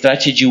a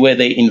strategy where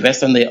they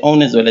invest on their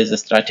own, as well as a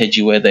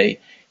strategy where they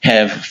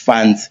have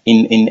funds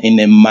in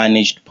a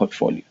managed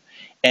portfolio.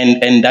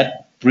 And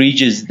that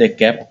bridges the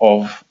gap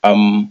of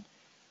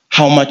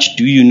how much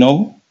do you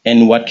know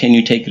and what can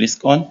you take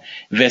risk on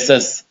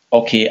versus,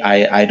 okay,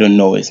 I don't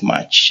know as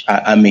much.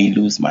 I may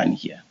lose money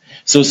here.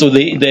 So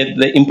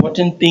the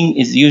important thing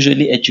is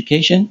usually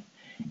education.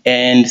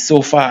 And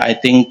so far, I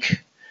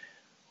think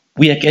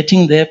we are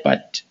getting there,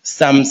 but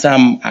some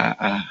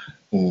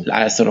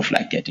are sort of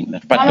like getting there.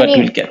 But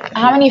we'll get there.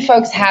 How many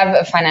folks have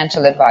a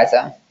financial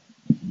advisor?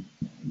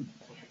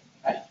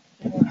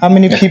 How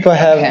many people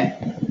have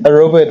a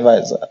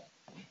robo-advisor?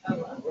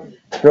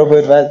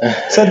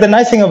 So the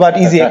nice thing about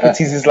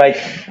EasyEquities is like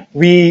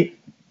we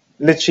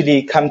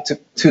literally come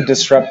to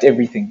disrupt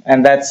everything.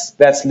 And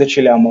that's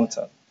literally our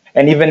motto.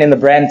 And even in the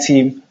brand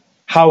team,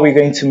 how are we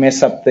going to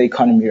mess up the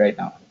economy right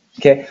now?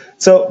 Okay,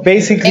 so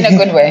basically... In a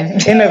good way.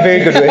 In a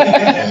very good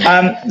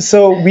way.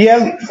 So we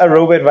have a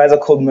robo-advisor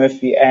called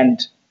Murphy,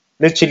 and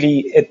literally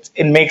it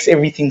makes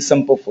everything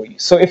simple for you.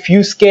 So if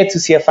you're scared to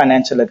see a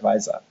financial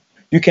advisor,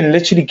 you can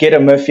literally get a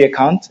Murphy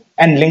account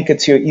and link it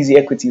to your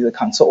EasyEquities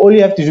account. So all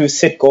you have to do is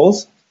set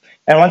goals.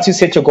 And once you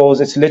set your goals,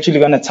 it's literally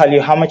going to tell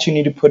you how much you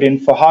need to put in,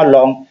 for how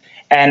long,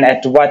 and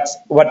at what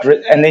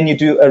and then you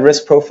do a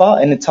risk profile,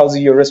 and it tells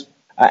you your risk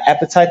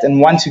appetite. And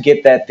once you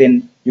get that,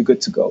 then you're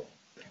good to go.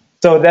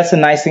 So that's the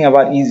nice thing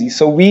about Easy.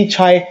 So we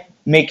try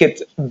make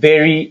it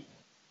very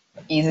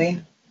easy.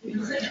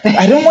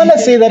 I don't want to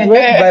say that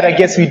word, but I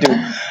guess we do.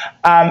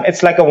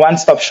 It's like a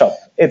one-stop shop.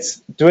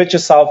 It's do it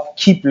yourself,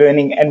 keep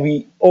learning, and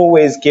we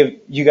always give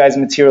you guys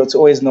material to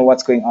always know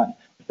what's going on.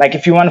 Like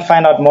if you want to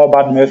find out more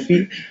about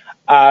Murphy,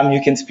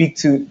 you can speak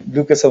to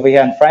Lucas over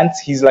here in front.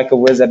 He's like a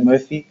whiz at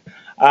Murphy.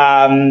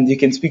 You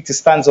can speak to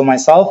Stans or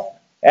myself,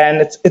 and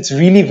it's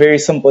really very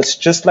simple. It's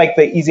just like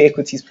the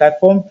EasyEquities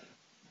platform.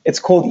 It's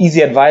called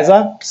Easy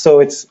Advisor, so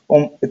it's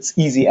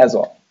easy as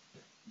well.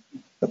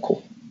 So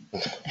cool.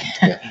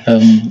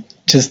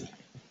 Just,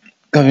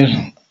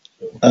 Gabriel,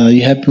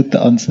 you happy with the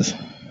answers?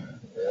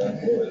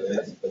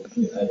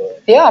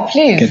 Yeah,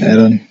 please. Get that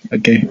on.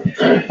 Okay.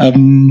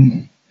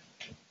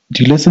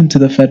 Do you listen to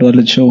the Fat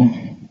Wallet show?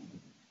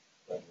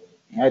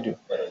 I do.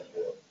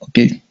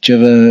 Okay. Do you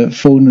have a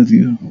phone with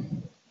you?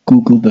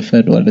 Google the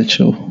Fat Wallet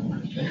show.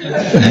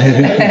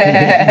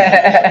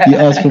 You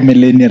asked for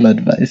millennial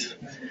advice.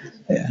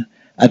 Yeah.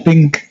 I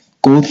think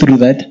go through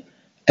that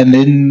and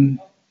then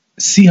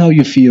see how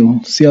you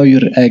feel, see how you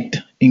react,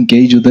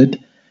 engage with it.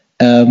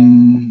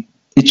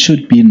 It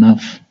should be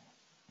enough,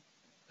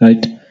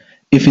 right?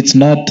 If it's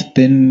not,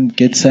 then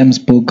get Sam's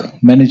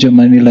book, Manage Your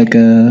Money Like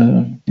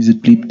a. Is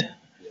it bleeped?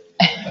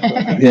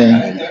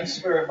 Yeah.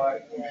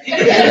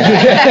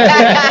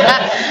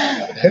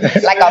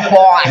 Like a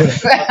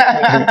boss.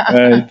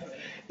 Right.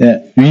 Yeah.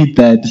 Read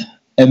that,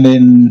 and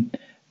then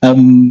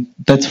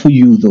that's for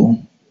you though,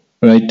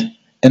 right?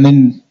 And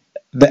then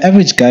the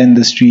average guy in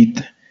the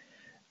street,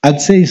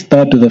 I'd say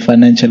start with a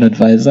financial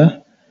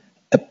advisor,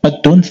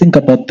 but don't think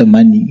about the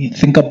money.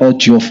 Think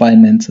about your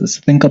finances.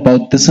 Think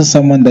about this is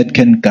someone that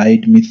can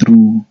guide me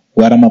through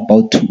what I'm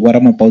about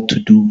to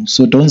do.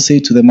 So don't say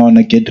to them I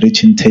wanna get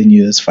rich in 10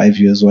 years, 5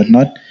 years,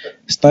 whatnot.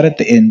 Start at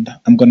the end.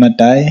 I'm gonna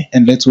die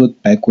and let's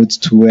work backwards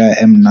to where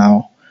I am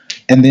now.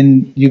 And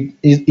then you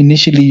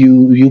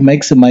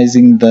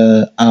maximizing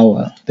the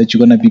hour that you're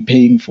gonna be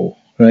paying for,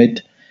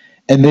 right?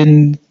 And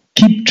then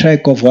keep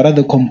track of what are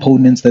the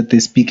components that they're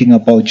speaking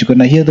about. You're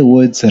gonna hear the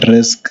words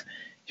risk,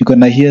 you're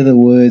gonna hear the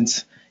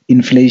words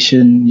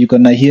inflation, you're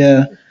gonna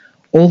hear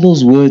all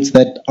those words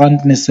that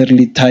aren't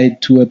necessarily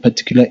tied to a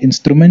particular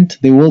instrument.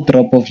 They will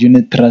drop off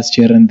unit trust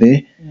here and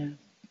there,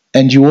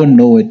 and you won't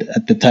know it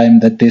at the time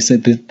that they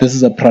said this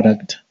is a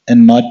product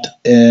and not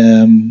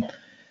a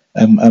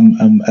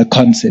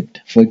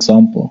concept, for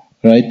example,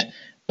 right?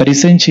 But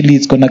essentially,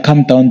 it's going to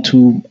come down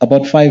to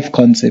about 5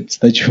 concepts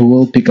that you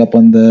will pick up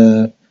on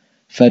the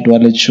Fat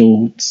Wallet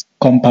Show. It's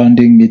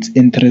compounding, its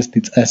interest,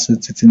 its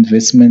assets, its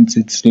investments,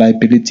 its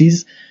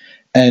liabilities,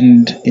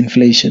 and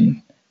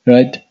inflation,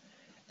 right?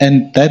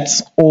 And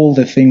that's all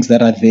the things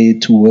that are there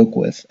to work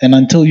with. And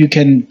until you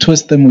can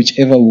twist them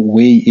whichever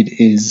way it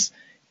is,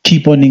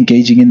 keep on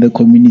engaging in the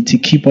community,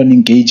 keep on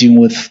engaging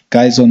with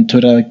guys on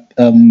Twitter,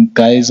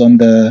 guys on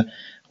the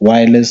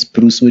wireless,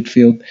 Bruce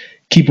Whitfield,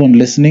 keep on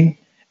listening.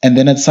 And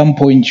then at some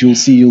point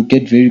you'll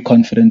get very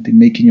confident in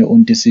making your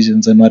own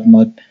decisions and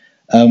whatnot.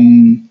 A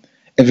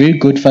very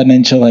good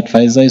financial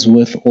advisor is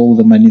worth all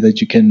the money that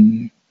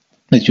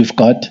you've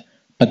got.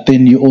 But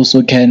then you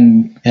also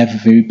can have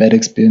very bad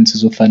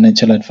experiences with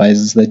financial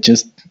advisors that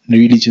just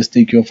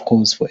take you off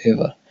course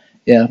forever.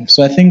 Yeah.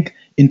 So I think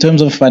in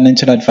terms of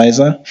financial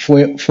advisor,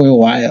 for a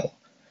while,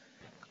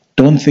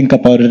 don't think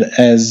about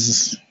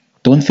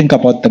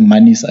the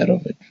money side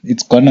of it.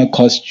 It's gonna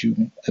cost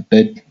you a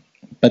bit,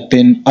 but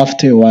then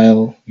after a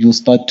while, you'll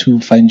start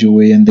to find your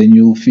way, and then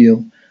you'll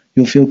feel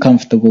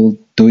comfortable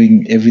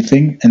doing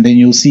everything, and then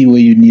you'll see where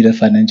you need a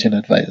financial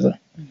advisor.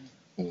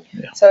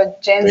 Yeah. So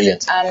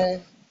James,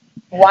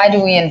 why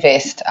do we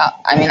invest?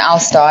 I'll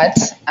start.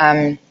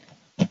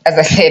 As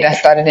I said, I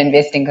started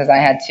investing because I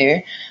had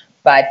to,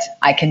 but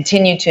I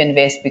continue to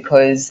invest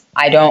because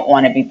I don't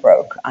want to be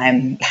broke.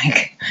 I'm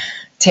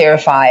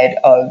terrified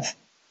of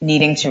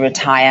needing to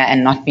retire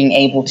and not being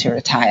able to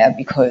retire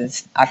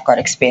because I've got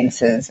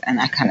expenses and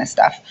that kind of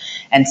stuff.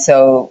 And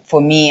so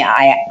for me,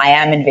 I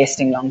am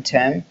investing long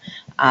term.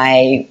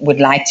 I would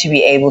like to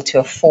be able to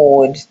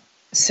afford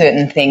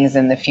certain things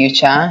in the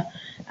future.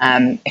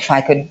 If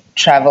I could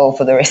travel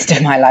for the rest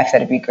of my life,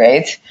 that'd be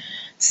great.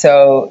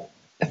 So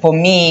for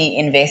me,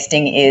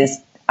 investing is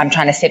I'm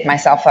trying to set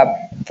myself up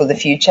for the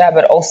future,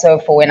 but also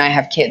for when I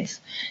have kids,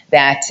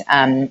 that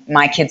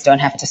my kids don't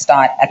have to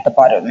start at the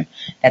bottom,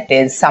 that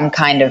there's some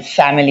kind of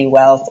family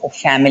wealth or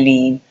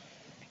family,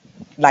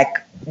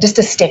 just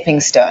a stepping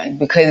stone.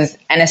 Because,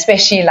 and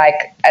especially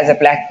as a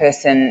black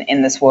person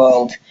in this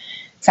world,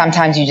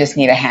 sometimes you just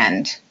need a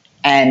hand,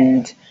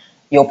 and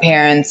your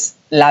parents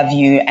love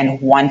you and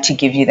want to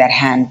give you that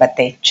hand, but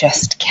they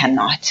just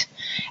cannot.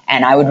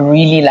 And I would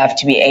really love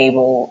to be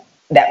able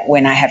that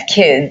when I have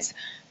kids,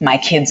 my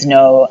kids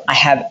know I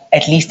have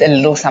at least a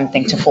little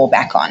something to fall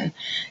back on.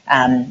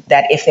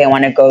 That if they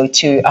want to go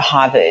to a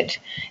Harvard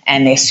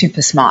and they're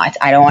super smart,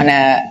 I don't want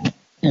to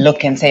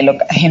look and say,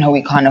 look,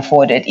 we can't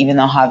afford it, even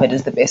though Harvard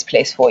is the best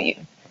place for you.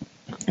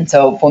 And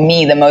so for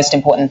me, the most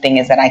important thing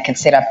is that I can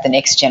set up the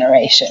next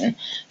generation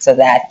so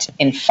that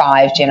in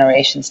 5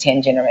 generations,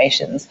 10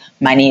 generations,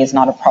 money is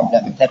not a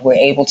problem, that we're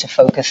able to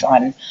focus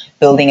on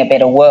building a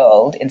better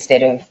world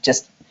instead of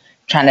just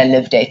trying to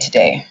live day to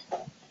day.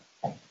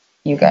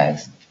 You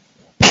guys?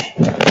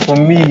 For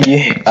me,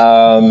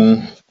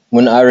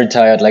 when I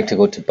retire, I'd like to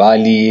go to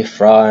Bali,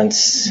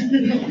 France,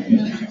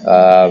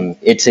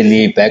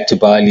 Italy, back to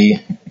Bali.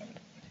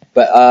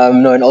 But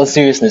no, in all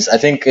seriousness, I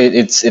think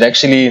it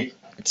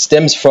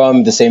stems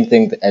from the same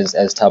thing as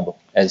Thabo.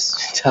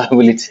 What's my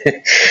name,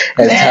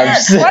 Standwa?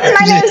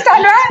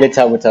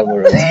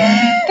 Lethabo-Thabo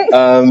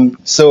Royds.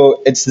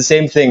 So it's the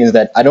same thing, is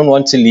that I don't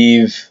want to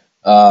leave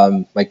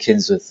my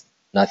kids with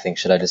nothing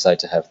should I decide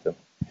to have them.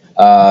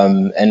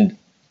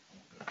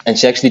 And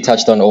she actually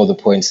touched on all the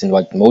points and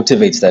what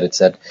motivates that. It's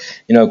that,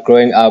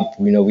 growing up,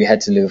 we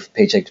had to live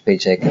paycheck to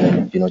paycheck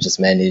and, just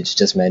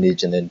manage,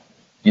 and then,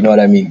 you know what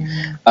I mean?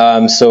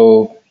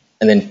 So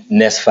and then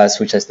NSFAS,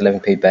 which I still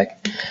haven't paid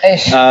back.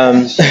 So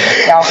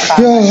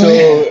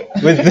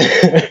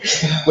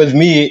with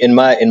me, in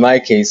my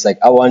case, like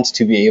I want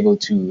to be able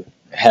to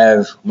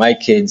have my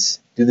kids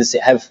do this,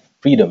 have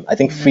freedom. I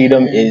think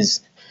freedom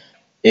is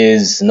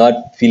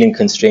not feeling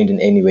constrained in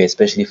any way,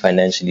 especially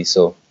financially.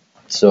 So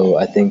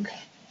I think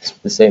it's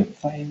the same,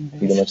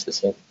 pretty much the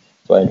same.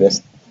 So I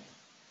invest.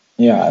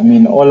 Yeah, I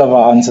mean, all of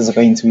our answers are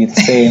going to be the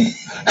same.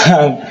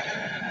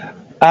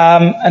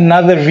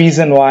 Another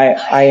reason why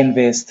I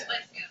invest.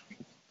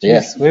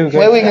 Yes. Where we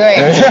where we going?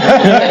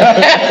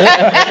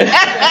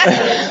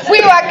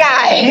 We were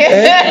guy.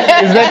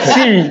 Is that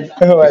Siri?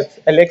 What?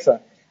 Alexa?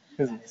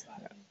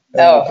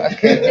 Oh,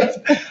 okay.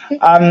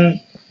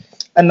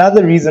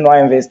 Another reason why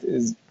I invest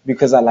is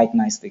because I like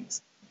nice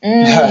things.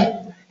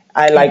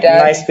 I like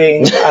nice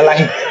things.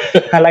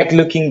 I like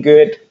looking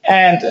good.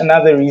 And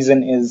another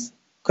reason is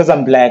because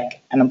I'm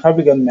black and I'm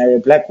probably going to marry a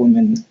black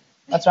woman.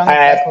 What's wrong with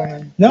black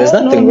women? No, there's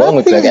nothing wrong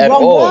with black at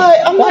all.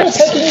 I'm not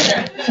attacking you.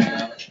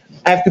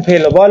 I have to pay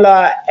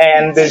lobola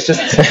and there's just...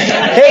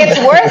 It's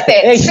worth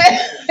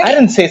it. I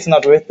didn't say it's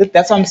not worth it.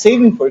 That's why I'm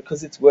saving for it,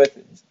 because it's worth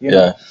it. You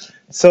know?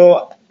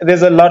 So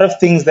there's a lot of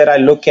things that I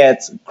look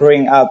at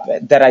growing up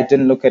that I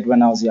didn't look at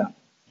when I was young.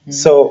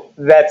 So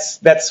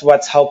that's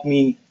what's helped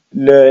me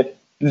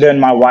learn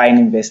my why in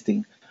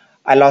investing.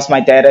 I lost my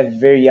dad at a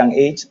very young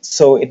age,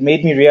 so it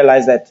made me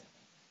realize that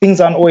things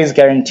aren't always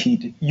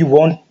guaranteed.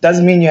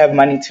 Doesn't mean you have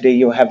money today,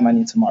 you'll have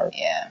money tomorrow.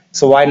 Yeah.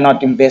 So why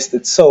not invest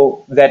it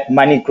so that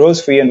money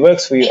grows for you and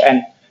works for you,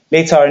 and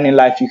later on in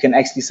life you can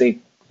actually say,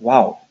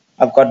 wow,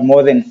 I've got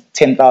more than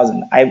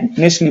 10,000. I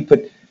initially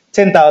put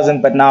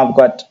 10,000, but now I've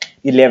got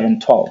 11,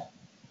 12.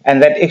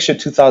 And that extra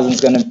 2,000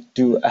 is going to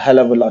do a hell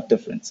of a lot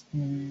difference.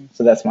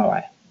 So that's my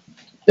why.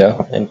 Yeah.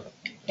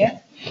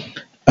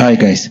 Hi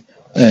guys.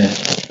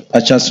 I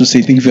just to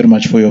say thank you very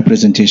much for your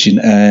presentation.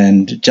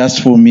 And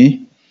just for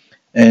me,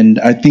 and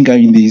I think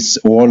in this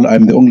all,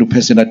 I'm the only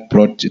person that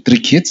brought 3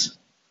 kids.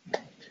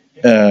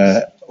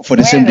 For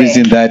the same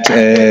reason that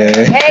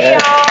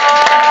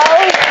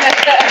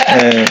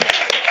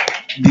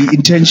the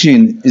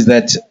intention is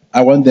that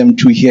I want them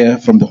to hear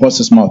from the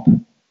horse's mouth,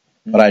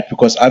 right?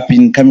 Because I've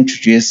been coming to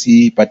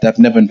GSC, but I've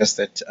never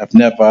invested.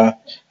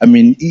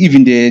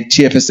 Even the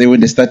TFSA, when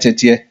they started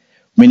here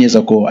many years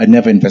ago, I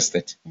never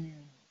invested,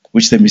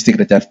 which is the mistake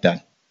that I've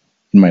done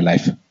in my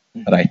life,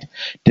 right?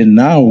 Then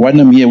now, when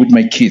I'm here with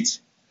my kids,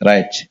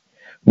 right,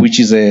 which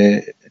is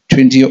a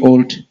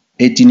 20-year-old,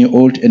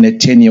 18-year-old, and a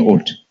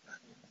 10-year-old.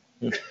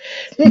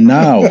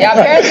 Now, yeah,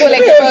 parents will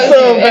expose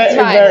you. It's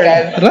fine,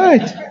 guys.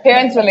 Right.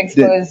 Parents will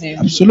expose you.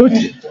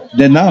 Absolutely.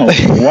 Then now,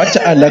 what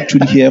I like to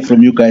hear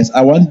from you guys,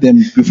 I want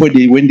them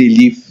when they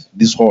leave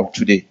this hall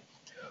today,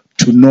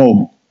 to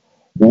know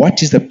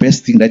what is the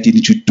best thing that they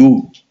need to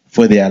do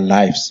for their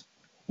lives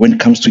when it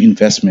comes to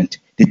investment.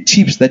 The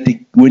tips that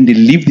when they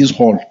leave this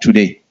hall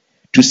today,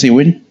 to say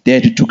when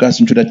Dad took us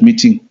into that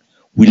meeting,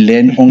 we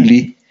learn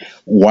only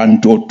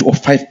 1 or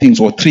 5 things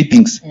or 3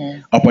 things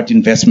about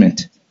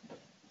investment.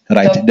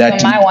 Right. So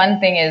my one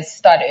thing is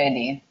start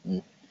early.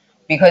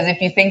 Because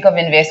if you think of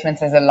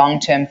investments as a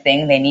long-term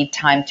thing, they need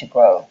time to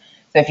grow.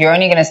 So if you're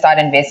only going to start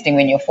investing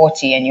when you're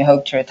 40 and you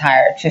hope to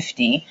retire at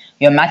 50,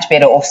 you're much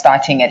better off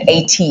starting at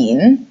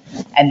 18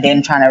 and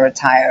then trying to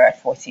retire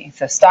at 40.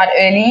 So start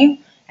early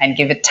and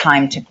give it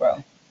time to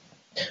grow.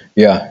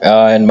 Yeah.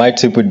 And my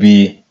tip would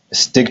be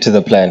stick to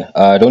the plan.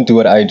 Don't do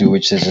what I do,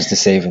 which is just to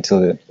save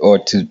or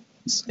to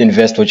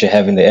invest what you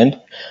have in the end.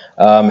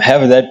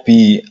 Have that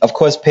be, of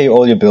course, pay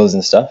all your bills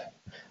and stuff,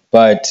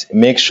 but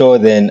make sure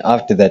then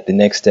after that, the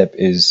next step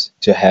is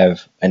to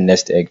have a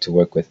nest egg to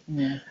work with.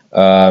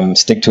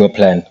 Stick to a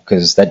plan,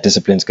 because that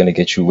discipline is going to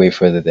get you way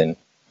further than,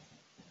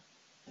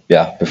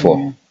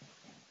 before.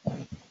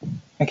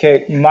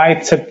 Okay, my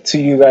tip to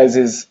you guys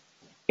is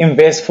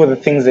invest for the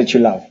things that you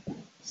love.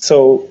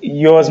 So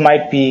yours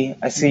might be,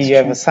 I see you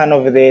have a son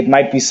over there, it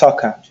might be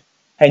soccer,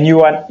 and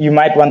you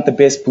might want the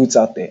best boots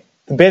out there.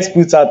 The best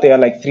boots out there are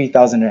like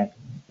 3,000 rand.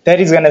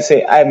 Daddy's going to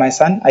say, my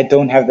son, I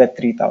don't have that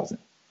 3,000.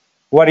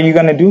 What are you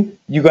going to do?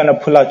 You're going to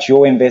pull out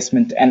your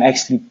investment and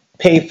actually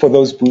pay for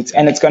those boots,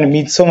 and it's going to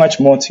mean so much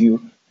more to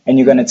you, and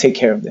you're going to take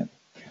care of them.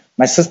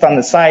 My sister on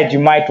the side, you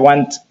might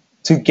want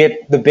to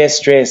get the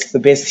best dress, the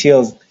best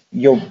heels,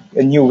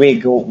 a new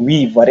wig or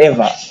weave,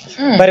 whatever.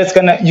 But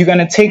you're going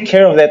to take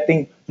care of that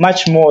thing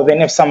much more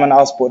than if someone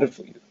else bought it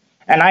for you.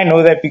 And I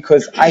know that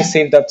because I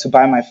saved up to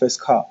buy my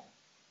first car.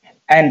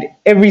 And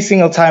every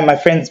single time my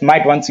friends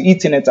might want to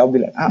eat in it, I'll be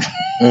like, not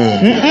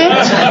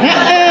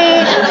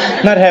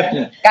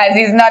happening. Guys,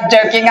 he's not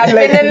joking. I've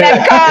been in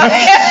that car.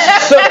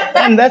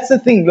 And that's the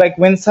thing. Like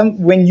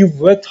when you've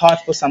worked hard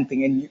for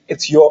something and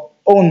it's your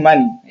own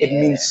money, it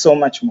means so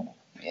much more.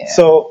 Yeah.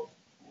 So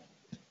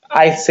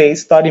I say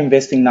start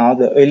investing now.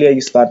 The earlier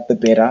you start, the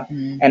better.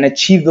 And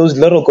achieve those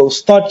little goals.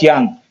 Start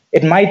young.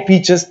 It might be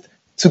just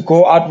to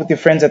go out with your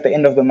friends at the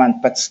end of the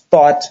month, but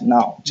start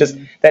now. Just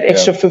that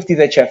extra 50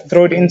 that you have,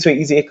 throw it into an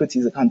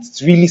EasyEquities account.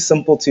 It's really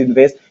simple to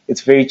invest.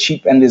 It's very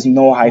cheap and there's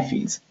no high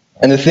fees.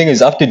 And the thing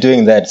is, after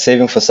doing that,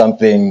 saving for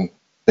something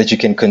that you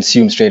can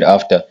consume straight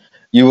after,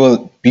 you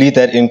will bleed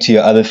that into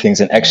your other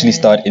things and actually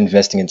start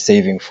investing and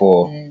saving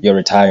for your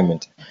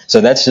retirement.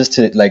 So that's just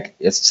to like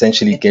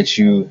essentially get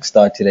you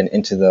started and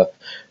into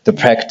the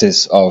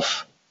practice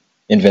of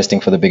investing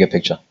for the bigger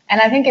picture.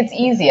 And I think it's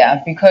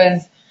easier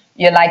because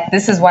you're like,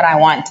 this is what I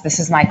want, this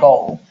is my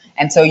goal.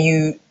 And so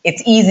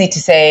it's easy to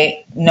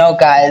say, no,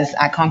 guys,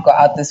 I can't go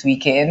out this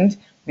weekend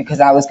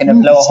because I was going to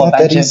blow a whole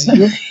bunch of.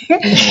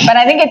 But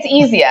I think it's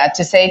easier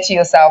to say to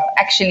yourself,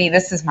 actually,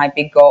 this is my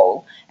big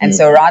goal. And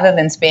so rather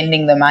than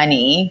spending the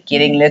money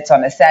getting lit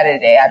on a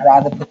Saturday, I'd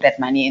rather put that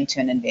money into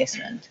an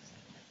investment.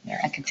 Yeah,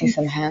 I can see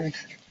some hands.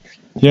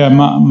 Yeah,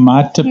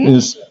 my tip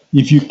is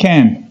if you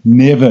can,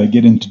 never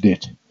get into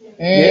debt.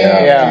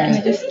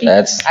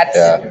 That's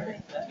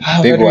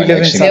big one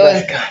actually.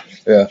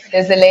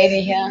 There's a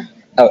lady here.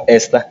 Oh,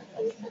 Esther.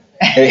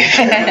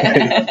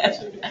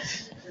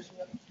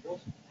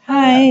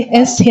 Hi,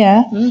 Es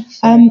here.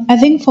 I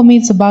think for me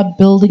it's about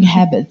building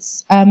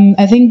habits.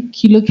 I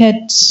think you look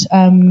at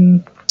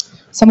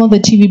some of the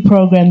TV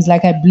programs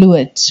like I Blew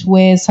It,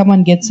 where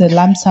someone gets a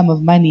lump sum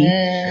of money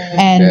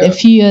and a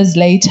few years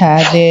later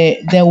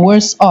they're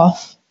worse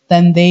off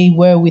than they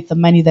were with the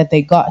money that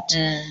they got.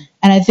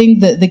 And I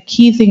think that the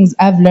key things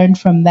I've learned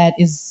from that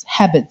is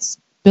habits.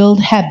 Build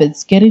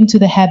habits. Get into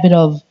the habit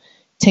of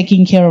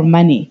taking care of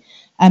money.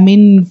 I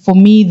mean, for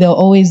me, there'll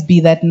always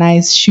be that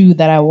nice shoe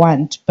that I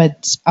want,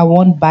 but I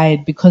won't buy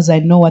it because I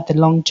know what the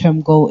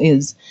long-term goal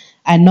is.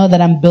 I know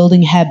that I'm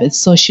building habits.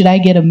 So should I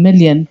get 1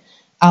 million,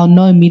 I'll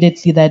know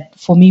immediately that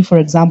for me, for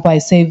example, I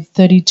save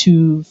 30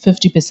 to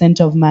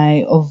 50% of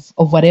my of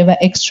whatever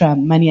extra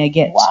money I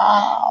get.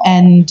 Wow.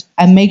 And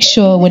I make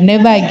sure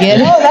whenever I get...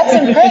 Oh, that's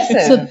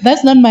impressive. So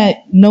that's not my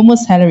normal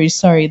salary,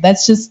 sorry.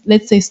 That's just,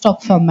 let's say,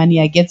 Stokvel money.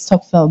 I get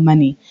Stokvel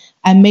money.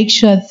 I make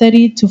sure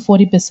 30 to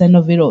 40%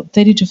 of it or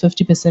 30 to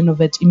 50%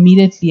 of it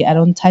immediately, I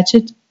don't touch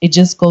it. It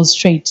just goes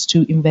straight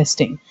to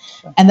investing.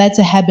 Sure. And that's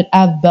a habit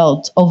I've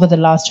built over the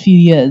last few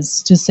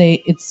years to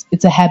say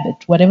it's a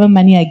habit. Whatever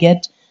money I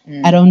get,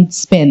 I don't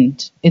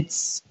spend.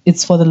 It's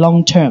for the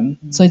long term.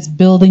 So it's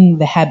building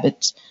the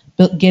habit,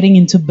 getting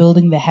into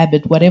building the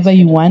habit. Whatever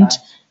you want,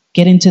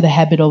 get into the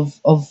habit of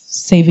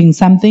saving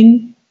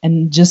something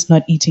and just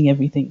not eating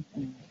everything.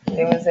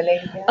 There was a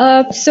lady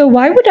here. So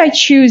why would I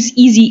choose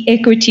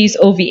EasyEquities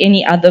over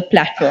any other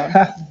platform?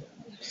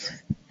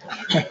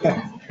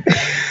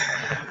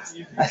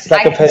 That's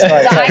like a personal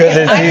because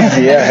it's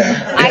easy,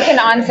 yeah. I can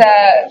answer,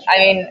 I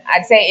mean,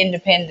 I'd say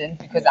independent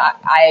because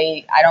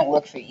I don't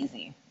work for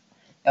Easy.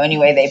 The only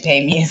way they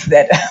pay me is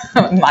that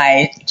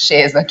my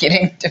shares are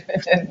getting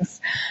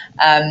dividends.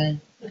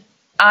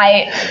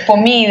 For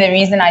me, the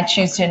reason I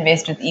choose to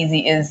invest with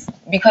Easy is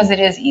because it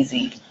is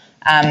easy.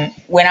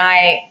 When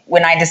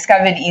I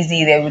discovered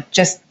Easy, they were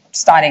just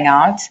starting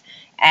out,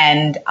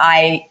 and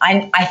I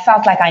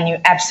felt like I knew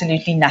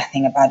absolutely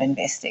nothing about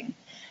investing.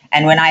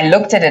 And when I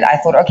looked at it, I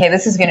thought, okay,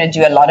 this is going to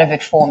do a lot of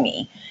it for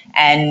me.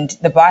 And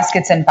the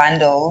baskets and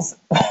bundles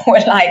were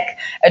like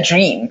a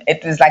dream.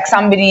 It was like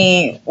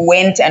somebody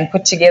went and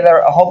put together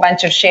a whole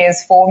bunch of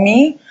shares for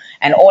me.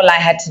 And all I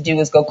had to do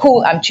was go,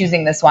 cool, I'm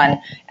choosing this one,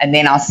 and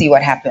then I'll see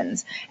what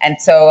happens. And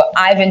so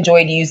I've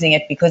enjoyed using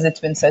it because it's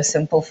been so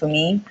simple for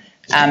me.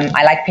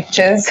 I like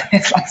pictures.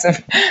 There's lots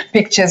of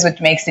pictures,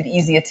 which makes it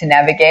easier to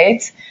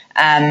navigate.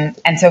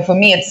 And so for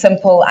me, it's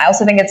simple. I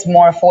also think it's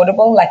more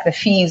affordable. Like the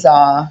fees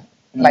are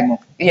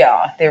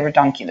they're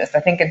ridiculous.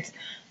 I think it's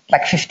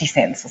like 50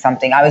 cents or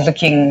something. I was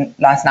looking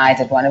last night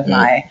at one of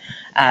my,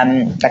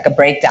 like a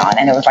breakdown,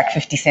 and it was like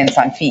 50 cents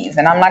on fees.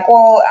 And I'm like,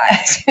 well,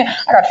 I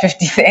got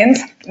 50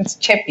 cents. It's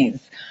chippies.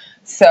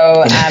 So,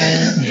 well,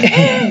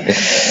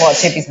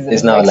 chippies is a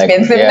bit more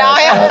expensive now.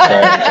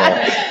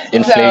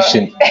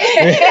 Inflation.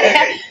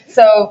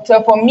 So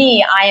for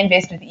me, I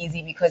invest with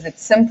Easy because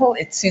it's simple,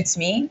 it suits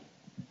me,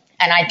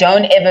 and I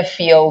don't ever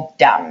feel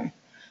dumb.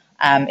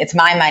 It's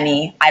my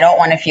money. I don't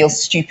want to feel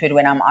stupid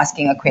when I'm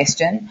asking a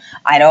question.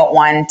 I don't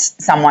want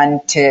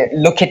someone to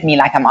look at me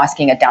like I'm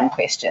asking a dumb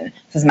question.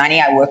 This is money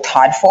I worked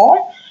hard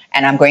for,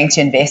 and I'm going to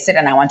invest it,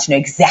 and I want to know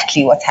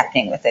exactly what's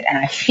happening with it. And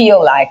I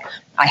feel like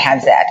I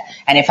have that.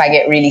 And if I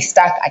get really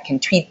stuck, I can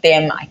tweet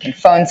them, I can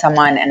phone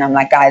someone, and I'm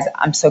like, guys,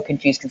 I'm so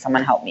confused. Can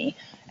someone help me?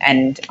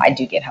 And I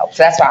do get help.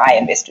 So that's why I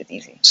invest with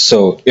Easy.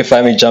 So if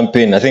I may jump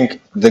in, I think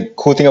the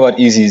cool thing about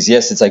Easy is,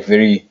 yes, it's like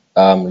very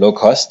low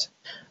cost.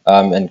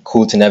 And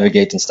cool to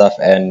navigate and stuff.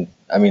 And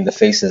I mean, the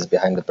faces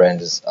behind the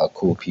brand are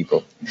cool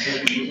people.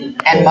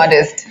 And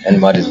modest. And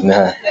modest.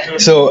 Nah.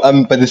 So,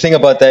 but the thing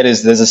about that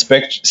is there's a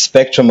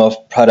spectrum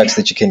of products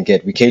that you can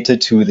get. We cater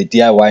to the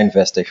DIY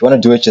investor. If you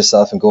want to do it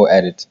yourself and go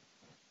at it,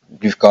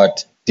 you've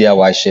got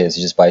DIY shares.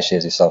 You just buy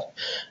shares yourself.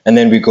 And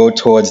then we go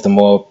towards the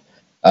more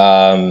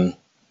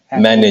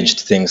managed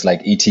things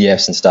like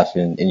ETFs and stuff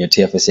in your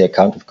TFSA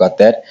account. We've got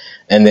that.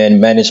 And then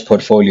managed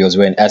portfolios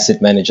where an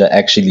asset manager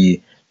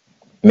actually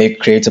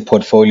create a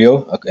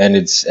portfolio,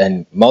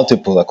 and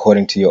multiple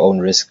according to your own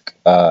risk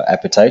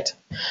appetite,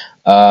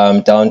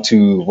 down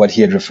to what he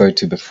had referred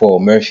to before,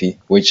 Murphy,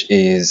 which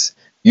is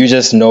you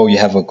just know you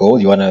have a goal,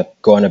 you want to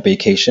go on a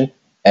vacation,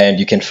 and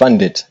you can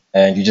fund it,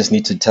 and you just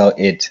need to tell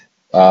it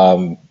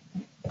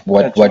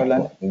what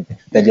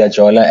that you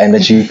jola and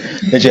that you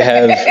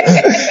have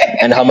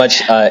and how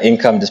much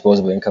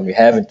disposable income you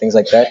have and things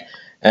like that,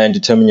 and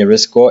determine your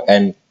risk score,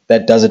 and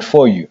that does it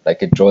for you.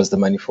 Like it draws the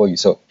money for you.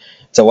 So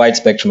it's a wide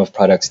spectrum of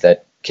products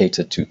that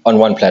cater to on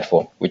one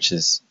platform, which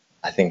is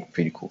I think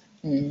pretty cool.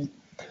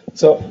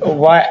 So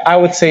why I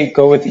would say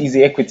go with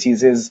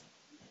EasyEquities is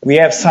we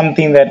have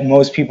something that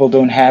most people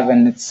don't have,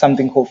 and it's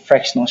something called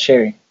fractional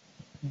sharing.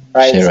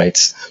 Right? Share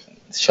rights.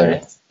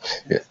 Share.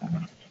 Yeah.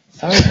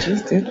 Sorry,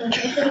 just dude.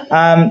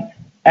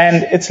 And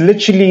it's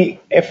literally,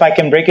 if I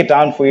can break it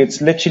down for you,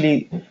 it's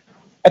literally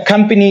a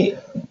company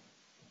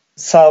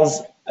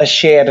sells a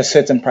share at a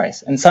certain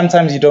price, and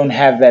sometimes you don't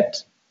have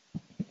that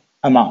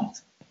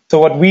amount. So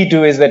what we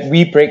do is that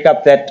we break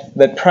up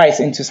that price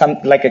into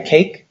something like a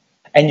cake,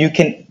 and you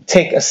can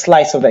take a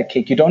slice of that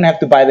cake. You don't have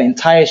to buy the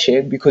entire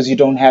share because you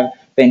don't have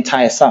the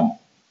entire sum.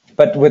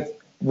 But with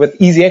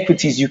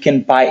EasyEquities, you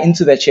can buy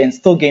into that share and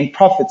still gain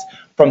profits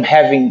from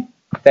having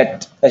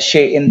a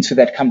share into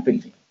that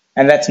company.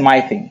 And that's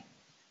my thing.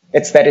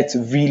 It's that it's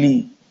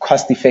really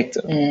cost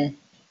effective.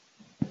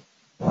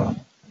 Hi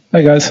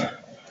guys.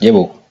 Yeah,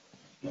 bro.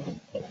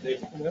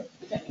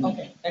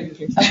 Okay, thank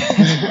you.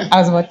 I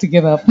was about to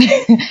give up.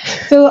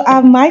 So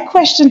my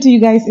question to you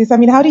guys is,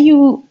 how do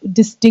you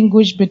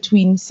distinguish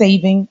between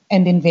saving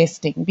and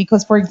investing?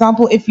 Because, for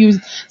example, if you're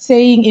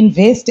saying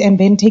invest and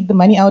then take the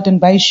money out and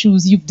buy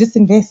shoes, you've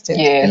disinvested.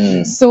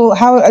 Yes. So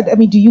how,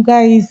 do you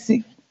guys,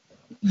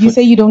 you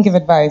say you don't give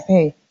advice,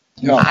 hey?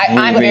 No,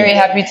 I'm very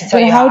happy to tell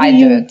you how I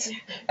do it.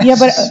 Yeah,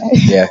 but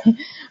yeah.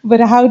 But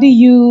how do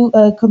you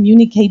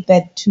communicate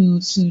that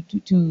to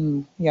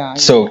yeah?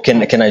 So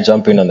can I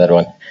jump in on that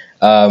one?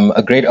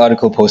 A great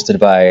article posted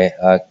by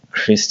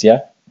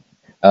Christia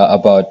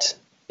about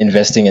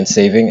investing and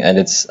saving, and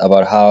it's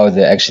about how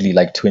they're actually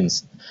like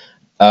twins.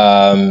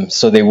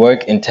 So they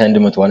work in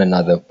tandem with one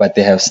another, but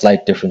they have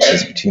slight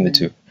differences between the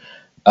two.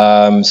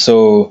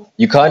 So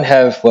you can't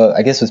have, well,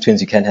 I guess with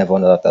twins you can have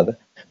one without the other.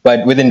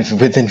 But with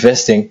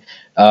investing,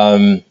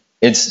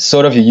 it's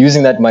sort of you're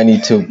using that money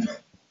to.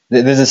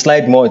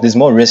 There's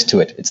more risk to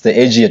it. It's the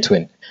edgier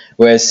twin.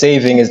 Whereas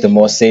saving is the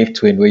more safe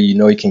twin, where you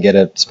know you can get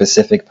a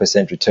specific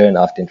 % return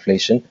after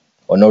inflation,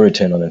 or no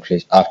return on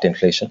inflation after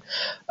inflation.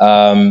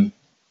 But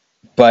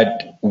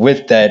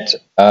with that,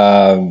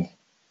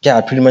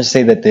 I'd pretty much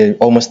say that they're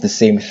almost the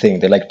same thing.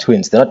 They're like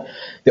twins. They're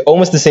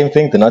almost the same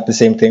thing. They're not the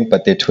same thing,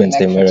 but they're twins.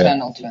 Like they mirror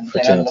fraternal twins.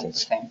 They don't look the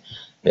same.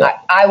 Yeah.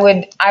 I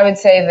would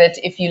say that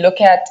if you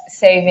look at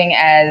saving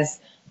as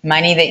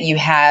money that you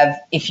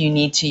have if you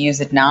need to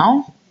use it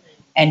now,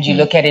 and you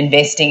look at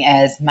investing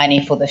as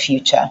money for the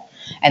future.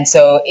 And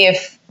so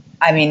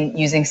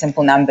using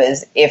simple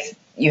numbers, if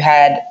you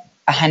had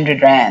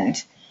 100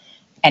 Rand,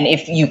 and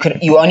if you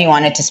only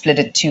wanted to split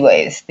it two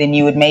ways, then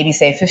you would maybe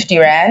say 50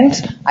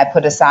 Rand I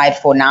put aside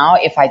for now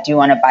if I do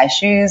want to buy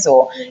shoes,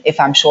 or if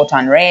I'm short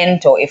on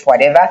rent, or if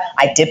whatever,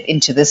 I dip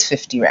into this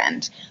 50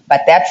 Rand.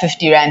 But that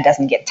 50 Rand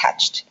doesn't get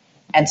touched.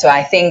 And so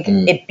I think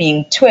them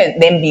being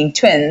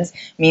twins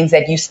means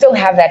that you still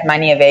have that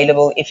money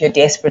available if you're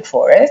desperate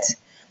for it,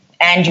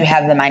 and you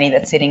have the money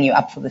that's setting you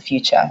up for the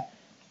future.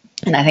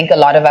 And I think a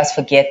lot of us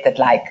forget that,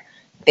 like,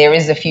 there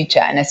is a future,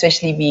 and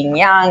especially being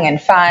young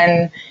and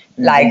fun,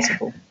 we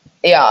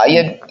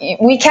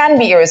can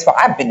be irresponsible.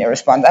 I've been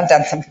irresponsible. I've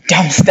done some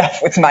dumb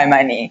stuff with my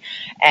money.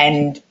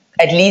 And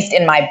at least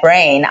in my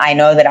brain, I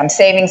know that I'm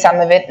saving some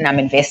of it and I'm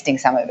investing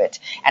some of it.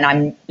 And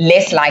I'm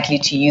less likely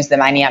to use the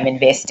money I'm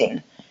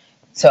investing.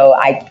 So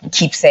I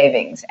keep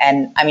savings.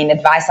 And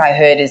advice I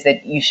heard is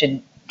that you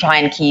should try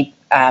and keep,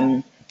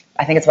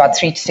 I think it's about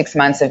 3 to 6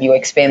 months of your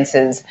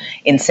expenses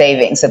in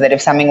savings, so that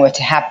if something were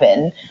to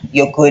happen,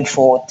 you're good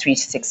for 3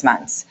 to 6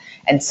 months.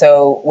 And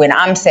so when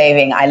I'm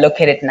saving, I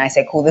look at it and I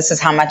say, cool, this is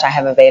how much I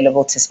have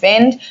available to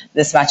spend.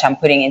 This much I'm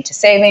putting into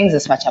savings.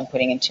 This much I'm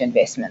putting into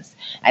investments.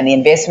 And the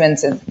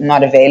investments are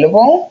not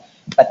available,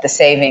 but the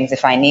savings,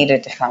 if I need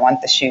it, if I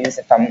want the shoes,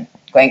 if I'm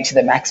going to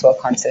the Maxwell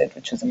concert,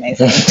 which was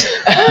amazing,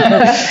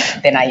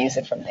 then I use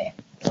it from there.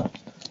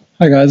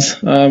 Hi guys.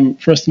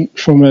 First and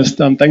foremost,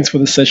 thanks for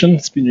the session.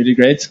 It's been really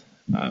great.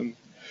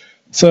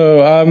 So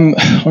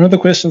one of the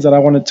questions that I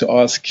wanted to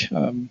ask,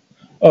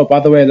 by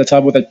the way,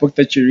 Lethabo, that book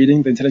that you're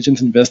reading, The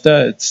Intelligent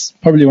Investor, it's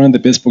probably one of the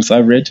best books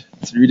I've read.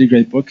 It's a really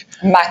great book.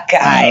 My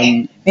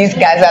guy. These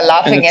guys are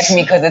laughing at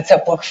me because it's a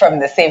book from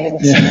the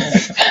 70s.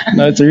 Yeah.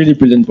 No, it's a really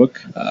brilliant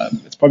book.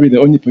 It's probably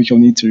the only book you'll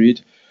need to read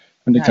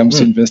when it comes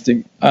to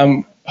investing.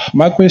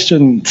 My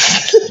question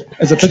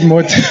is a bit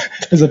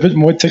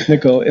more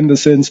technical, in the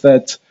sense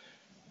that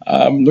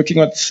looking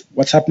at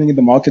what's happening in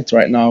the market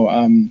right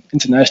now,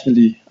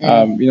 internationally,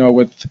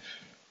 with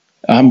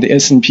the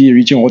S&P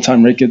reaching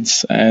all-time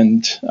records,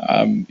 and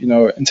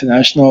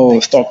international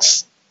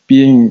stocks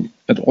being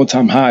at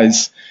all-time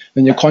highs.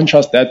 Then you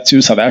contrast that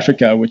to South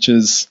Africa, which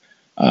is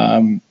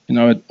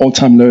at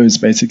all-time lows,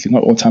 basically.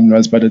 Not all-time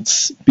lows, but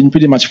it's been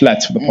pretty much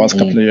flat for the past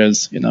couple of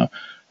years.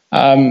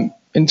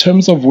 In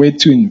terms of where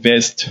to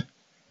invest,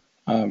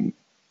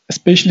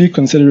 especially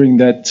considering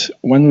that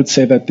one would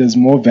say that there's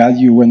more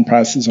value when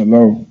prices are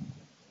low,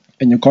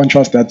 and you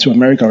contrast that to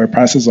America where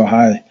prices are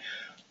high,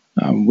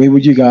 where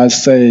would you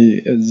guys say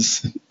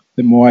is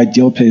the more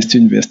ideal place to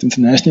invest,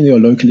 internationally or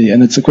locally?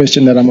 And it's a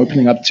question that I'm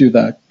opening up to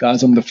the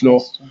guys on the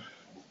floor.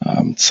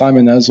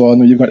 Simon as well, I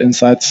know you've got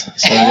insights.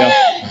 So,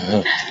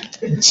 yeah.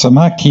 So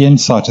my key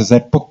insight is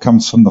that book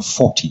comes from the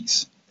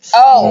 40s.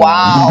 Oh,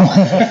 wow.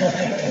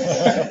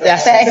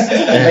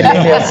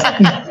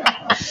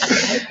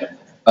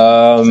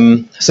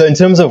 So in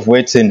terms of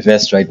where to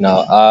invest right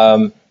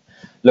now,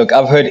 look,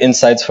 I've heard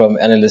insights from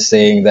analysts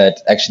saying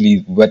that actually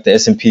what the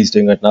S&P is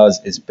doing right now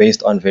is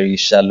based on very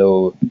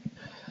shallow.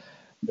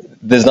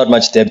 There's not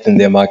much depth in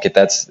their market.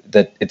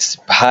 That it's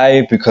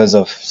high because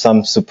of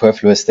some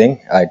superfluous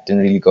thing. I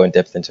didn't really go in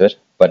depth into it,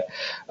 but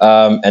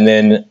and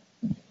then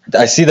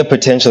I see the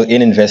potential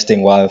in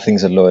investing while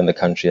things are low in the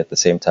country at the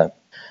same time.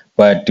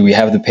 But do we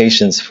have the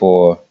patience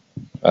for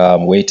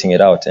waiting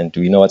it out? And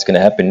do we know what's going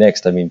to happen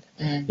next? I mean,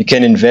 you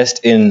can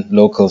invest in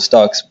local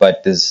stocks,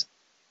 but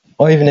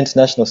or even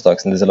international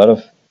stocks, and there's a lot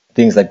of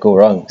things that go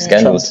wrong.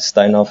 Scandals,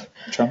 Steinhoff.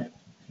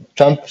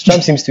 Trump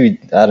seems to be,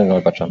 I don't know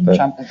about Trump.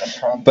 Trump is a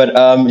problem.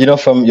 But,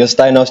 from your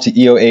Steinhoffs to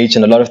EOH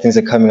and a lot of things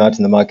are coming out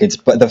in the markets.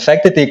 But the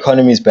fact that the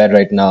economy is bad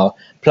right now,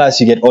 plus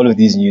you get all of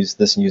this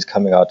news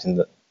coming out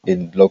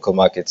in local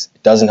markets,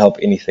 it doesn't help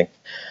anything.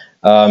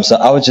 So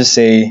I would just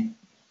say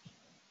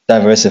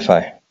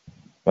diversify.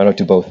 Why not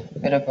do both?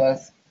 Bit of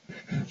both.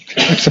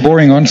 It's a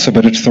boring answer,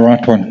 but it's the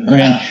right one. I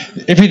mean,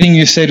 everything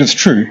you said is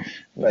true,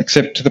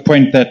 except to the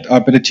point that our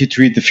ability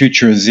to read the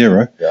future is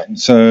zero. Yeah.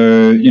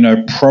 So,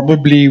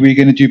 probably we're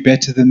going to do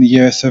better than the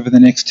US over the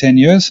next 10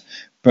 years,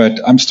 but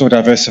I'm still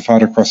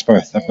diversified across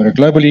both. I've got a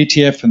global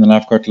ETF, and then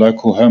I've got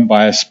local home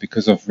bias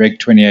because of Reg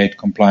 28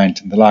 compliant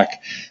and the like.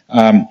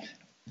 I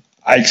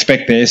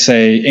expect the SA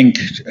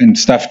Inc. and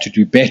stuff to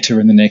do better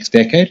in the next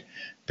decade,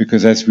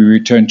 because as we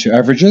return to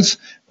averages.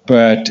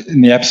 But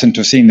in the absence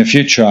of seeing the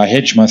future, I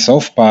hedge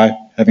myself by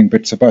having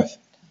bits of both.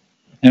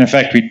 And in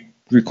fact, we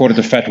recorded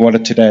a fat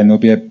wallet today, and there'll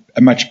be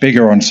a much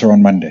bigger answer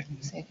on Monday.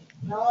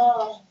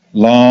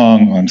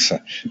 Long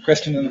answer.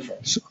 Question in the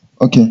front.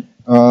 Okay.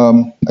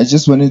 I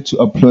just wanted to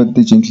applaud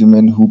the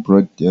gentleman who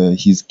brought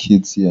his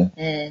kids here.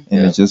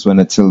 And I just want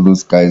to tell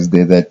those guys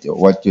there that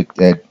what your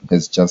dad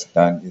has just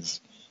done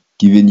is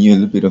giving you a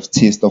little bit of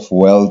taste of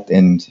wealth,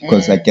 and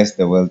because I guess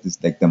the wealth is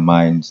like the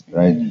mind,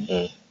 right?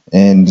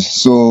 And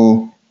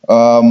so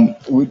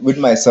with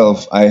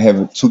myself, I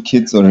have 2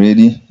 kids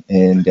already,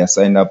 and they're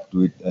signed up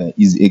with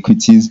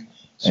EasyEquities.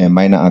 A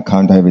minor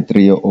account, I have a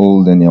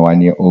 3-year-old and a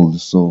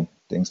 1-year-old. So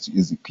thanks to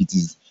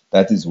EasyEquities,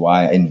 that is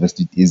why I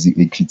invested in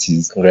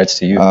EasyEquities. Congrats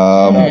to you.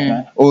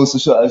 Also,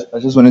 so I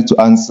just wanted to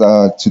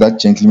answer to that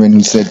gentleman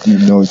who said,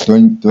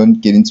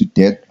 don't get into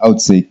debt. I would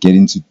say get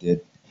into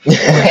debt. And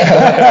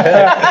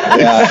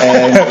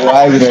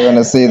why would I want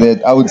to say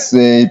that? I would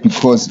say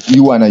because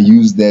you want to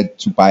use that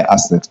to buy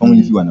assets, only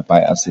if you want to buy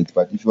assets.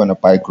 But if you want to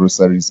buy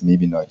groceries,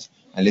 maybe not,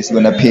 unless you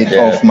want to pay it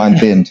off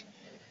month end.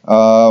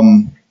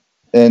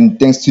 And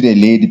thanks to the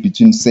lady,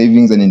 between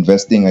savings and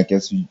investing, I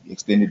guess you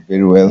explained it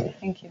very well.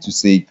 Thank you. To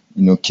say,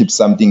 keep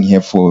something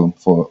here for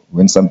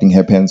when something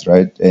happens,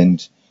 right?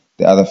 And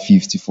the other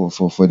 50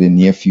 for the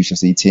near future,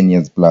 say 10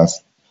 years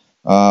plus.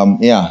 So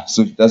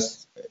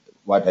that's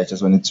what I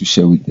just wanted to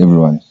share with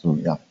everyone. So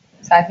yeah.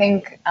 So I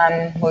think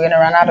we're going to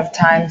run out of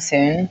time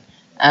soon.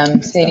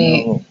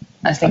 Sidi,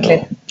 I think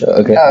okay.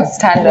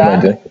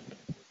 Standwa,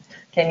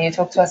 can you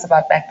talk to us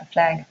about Back the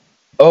Flag?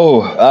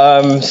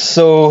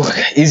 So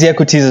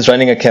EasyEquities is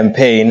running a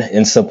campaign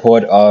in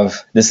support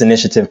of this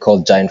initiative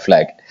called Giant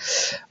Flag.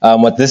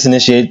 What this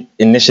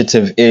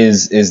initiative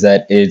is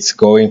that it's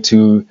going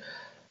to,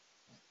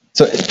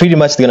 so it's pretty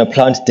much they're going to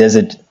plant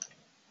desert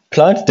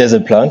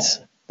plants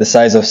the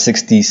size of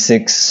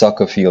 66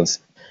 soccer fields,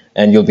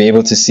 and you'll be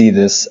able to see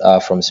this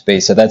from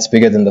space. So that's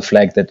bigger than the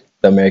flag that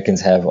the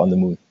Americans have on the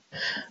moon.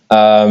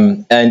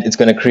 And it's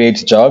going to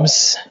create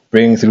jobs,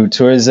 bring through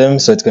tourism.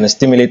 So it's going to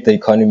stimulate the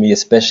economy,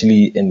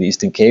 especially in the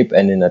Eastern Cape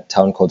and in a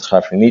town called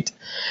Graaff-Reinet.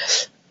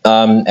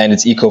 And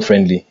it's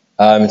eco-friendly.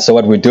 So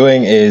what we're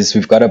doing is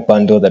we've got a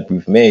bundle that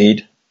we've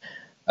made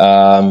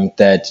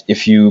that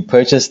if you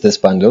purchase this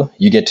bundle,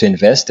 you get to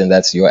invest, and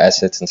that's your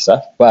assets and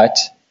stuff. But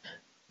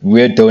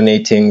we're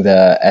donating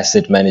the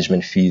asset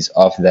management fees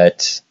of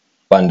that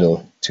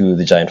bundle to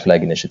the Giant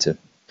Flag Initiative.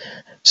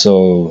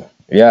 So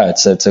yeah,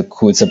 it's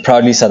a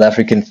proudly South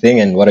African thing,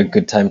 and what a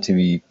good time to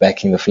be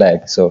backing the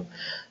flag. So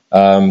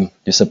your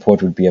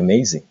support would be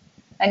amazing.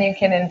 And you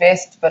can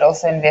invest, but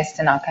also invest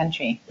in our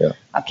country. Yeah.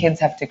 Our kids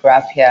have to grow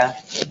up here.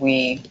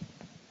 We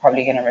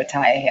probably going to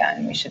retire here,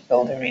 and we should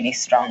build a really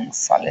strong,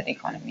 solid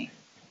economy.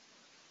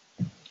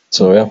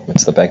 So yeah,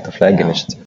 it's the Back the Flag Initiative.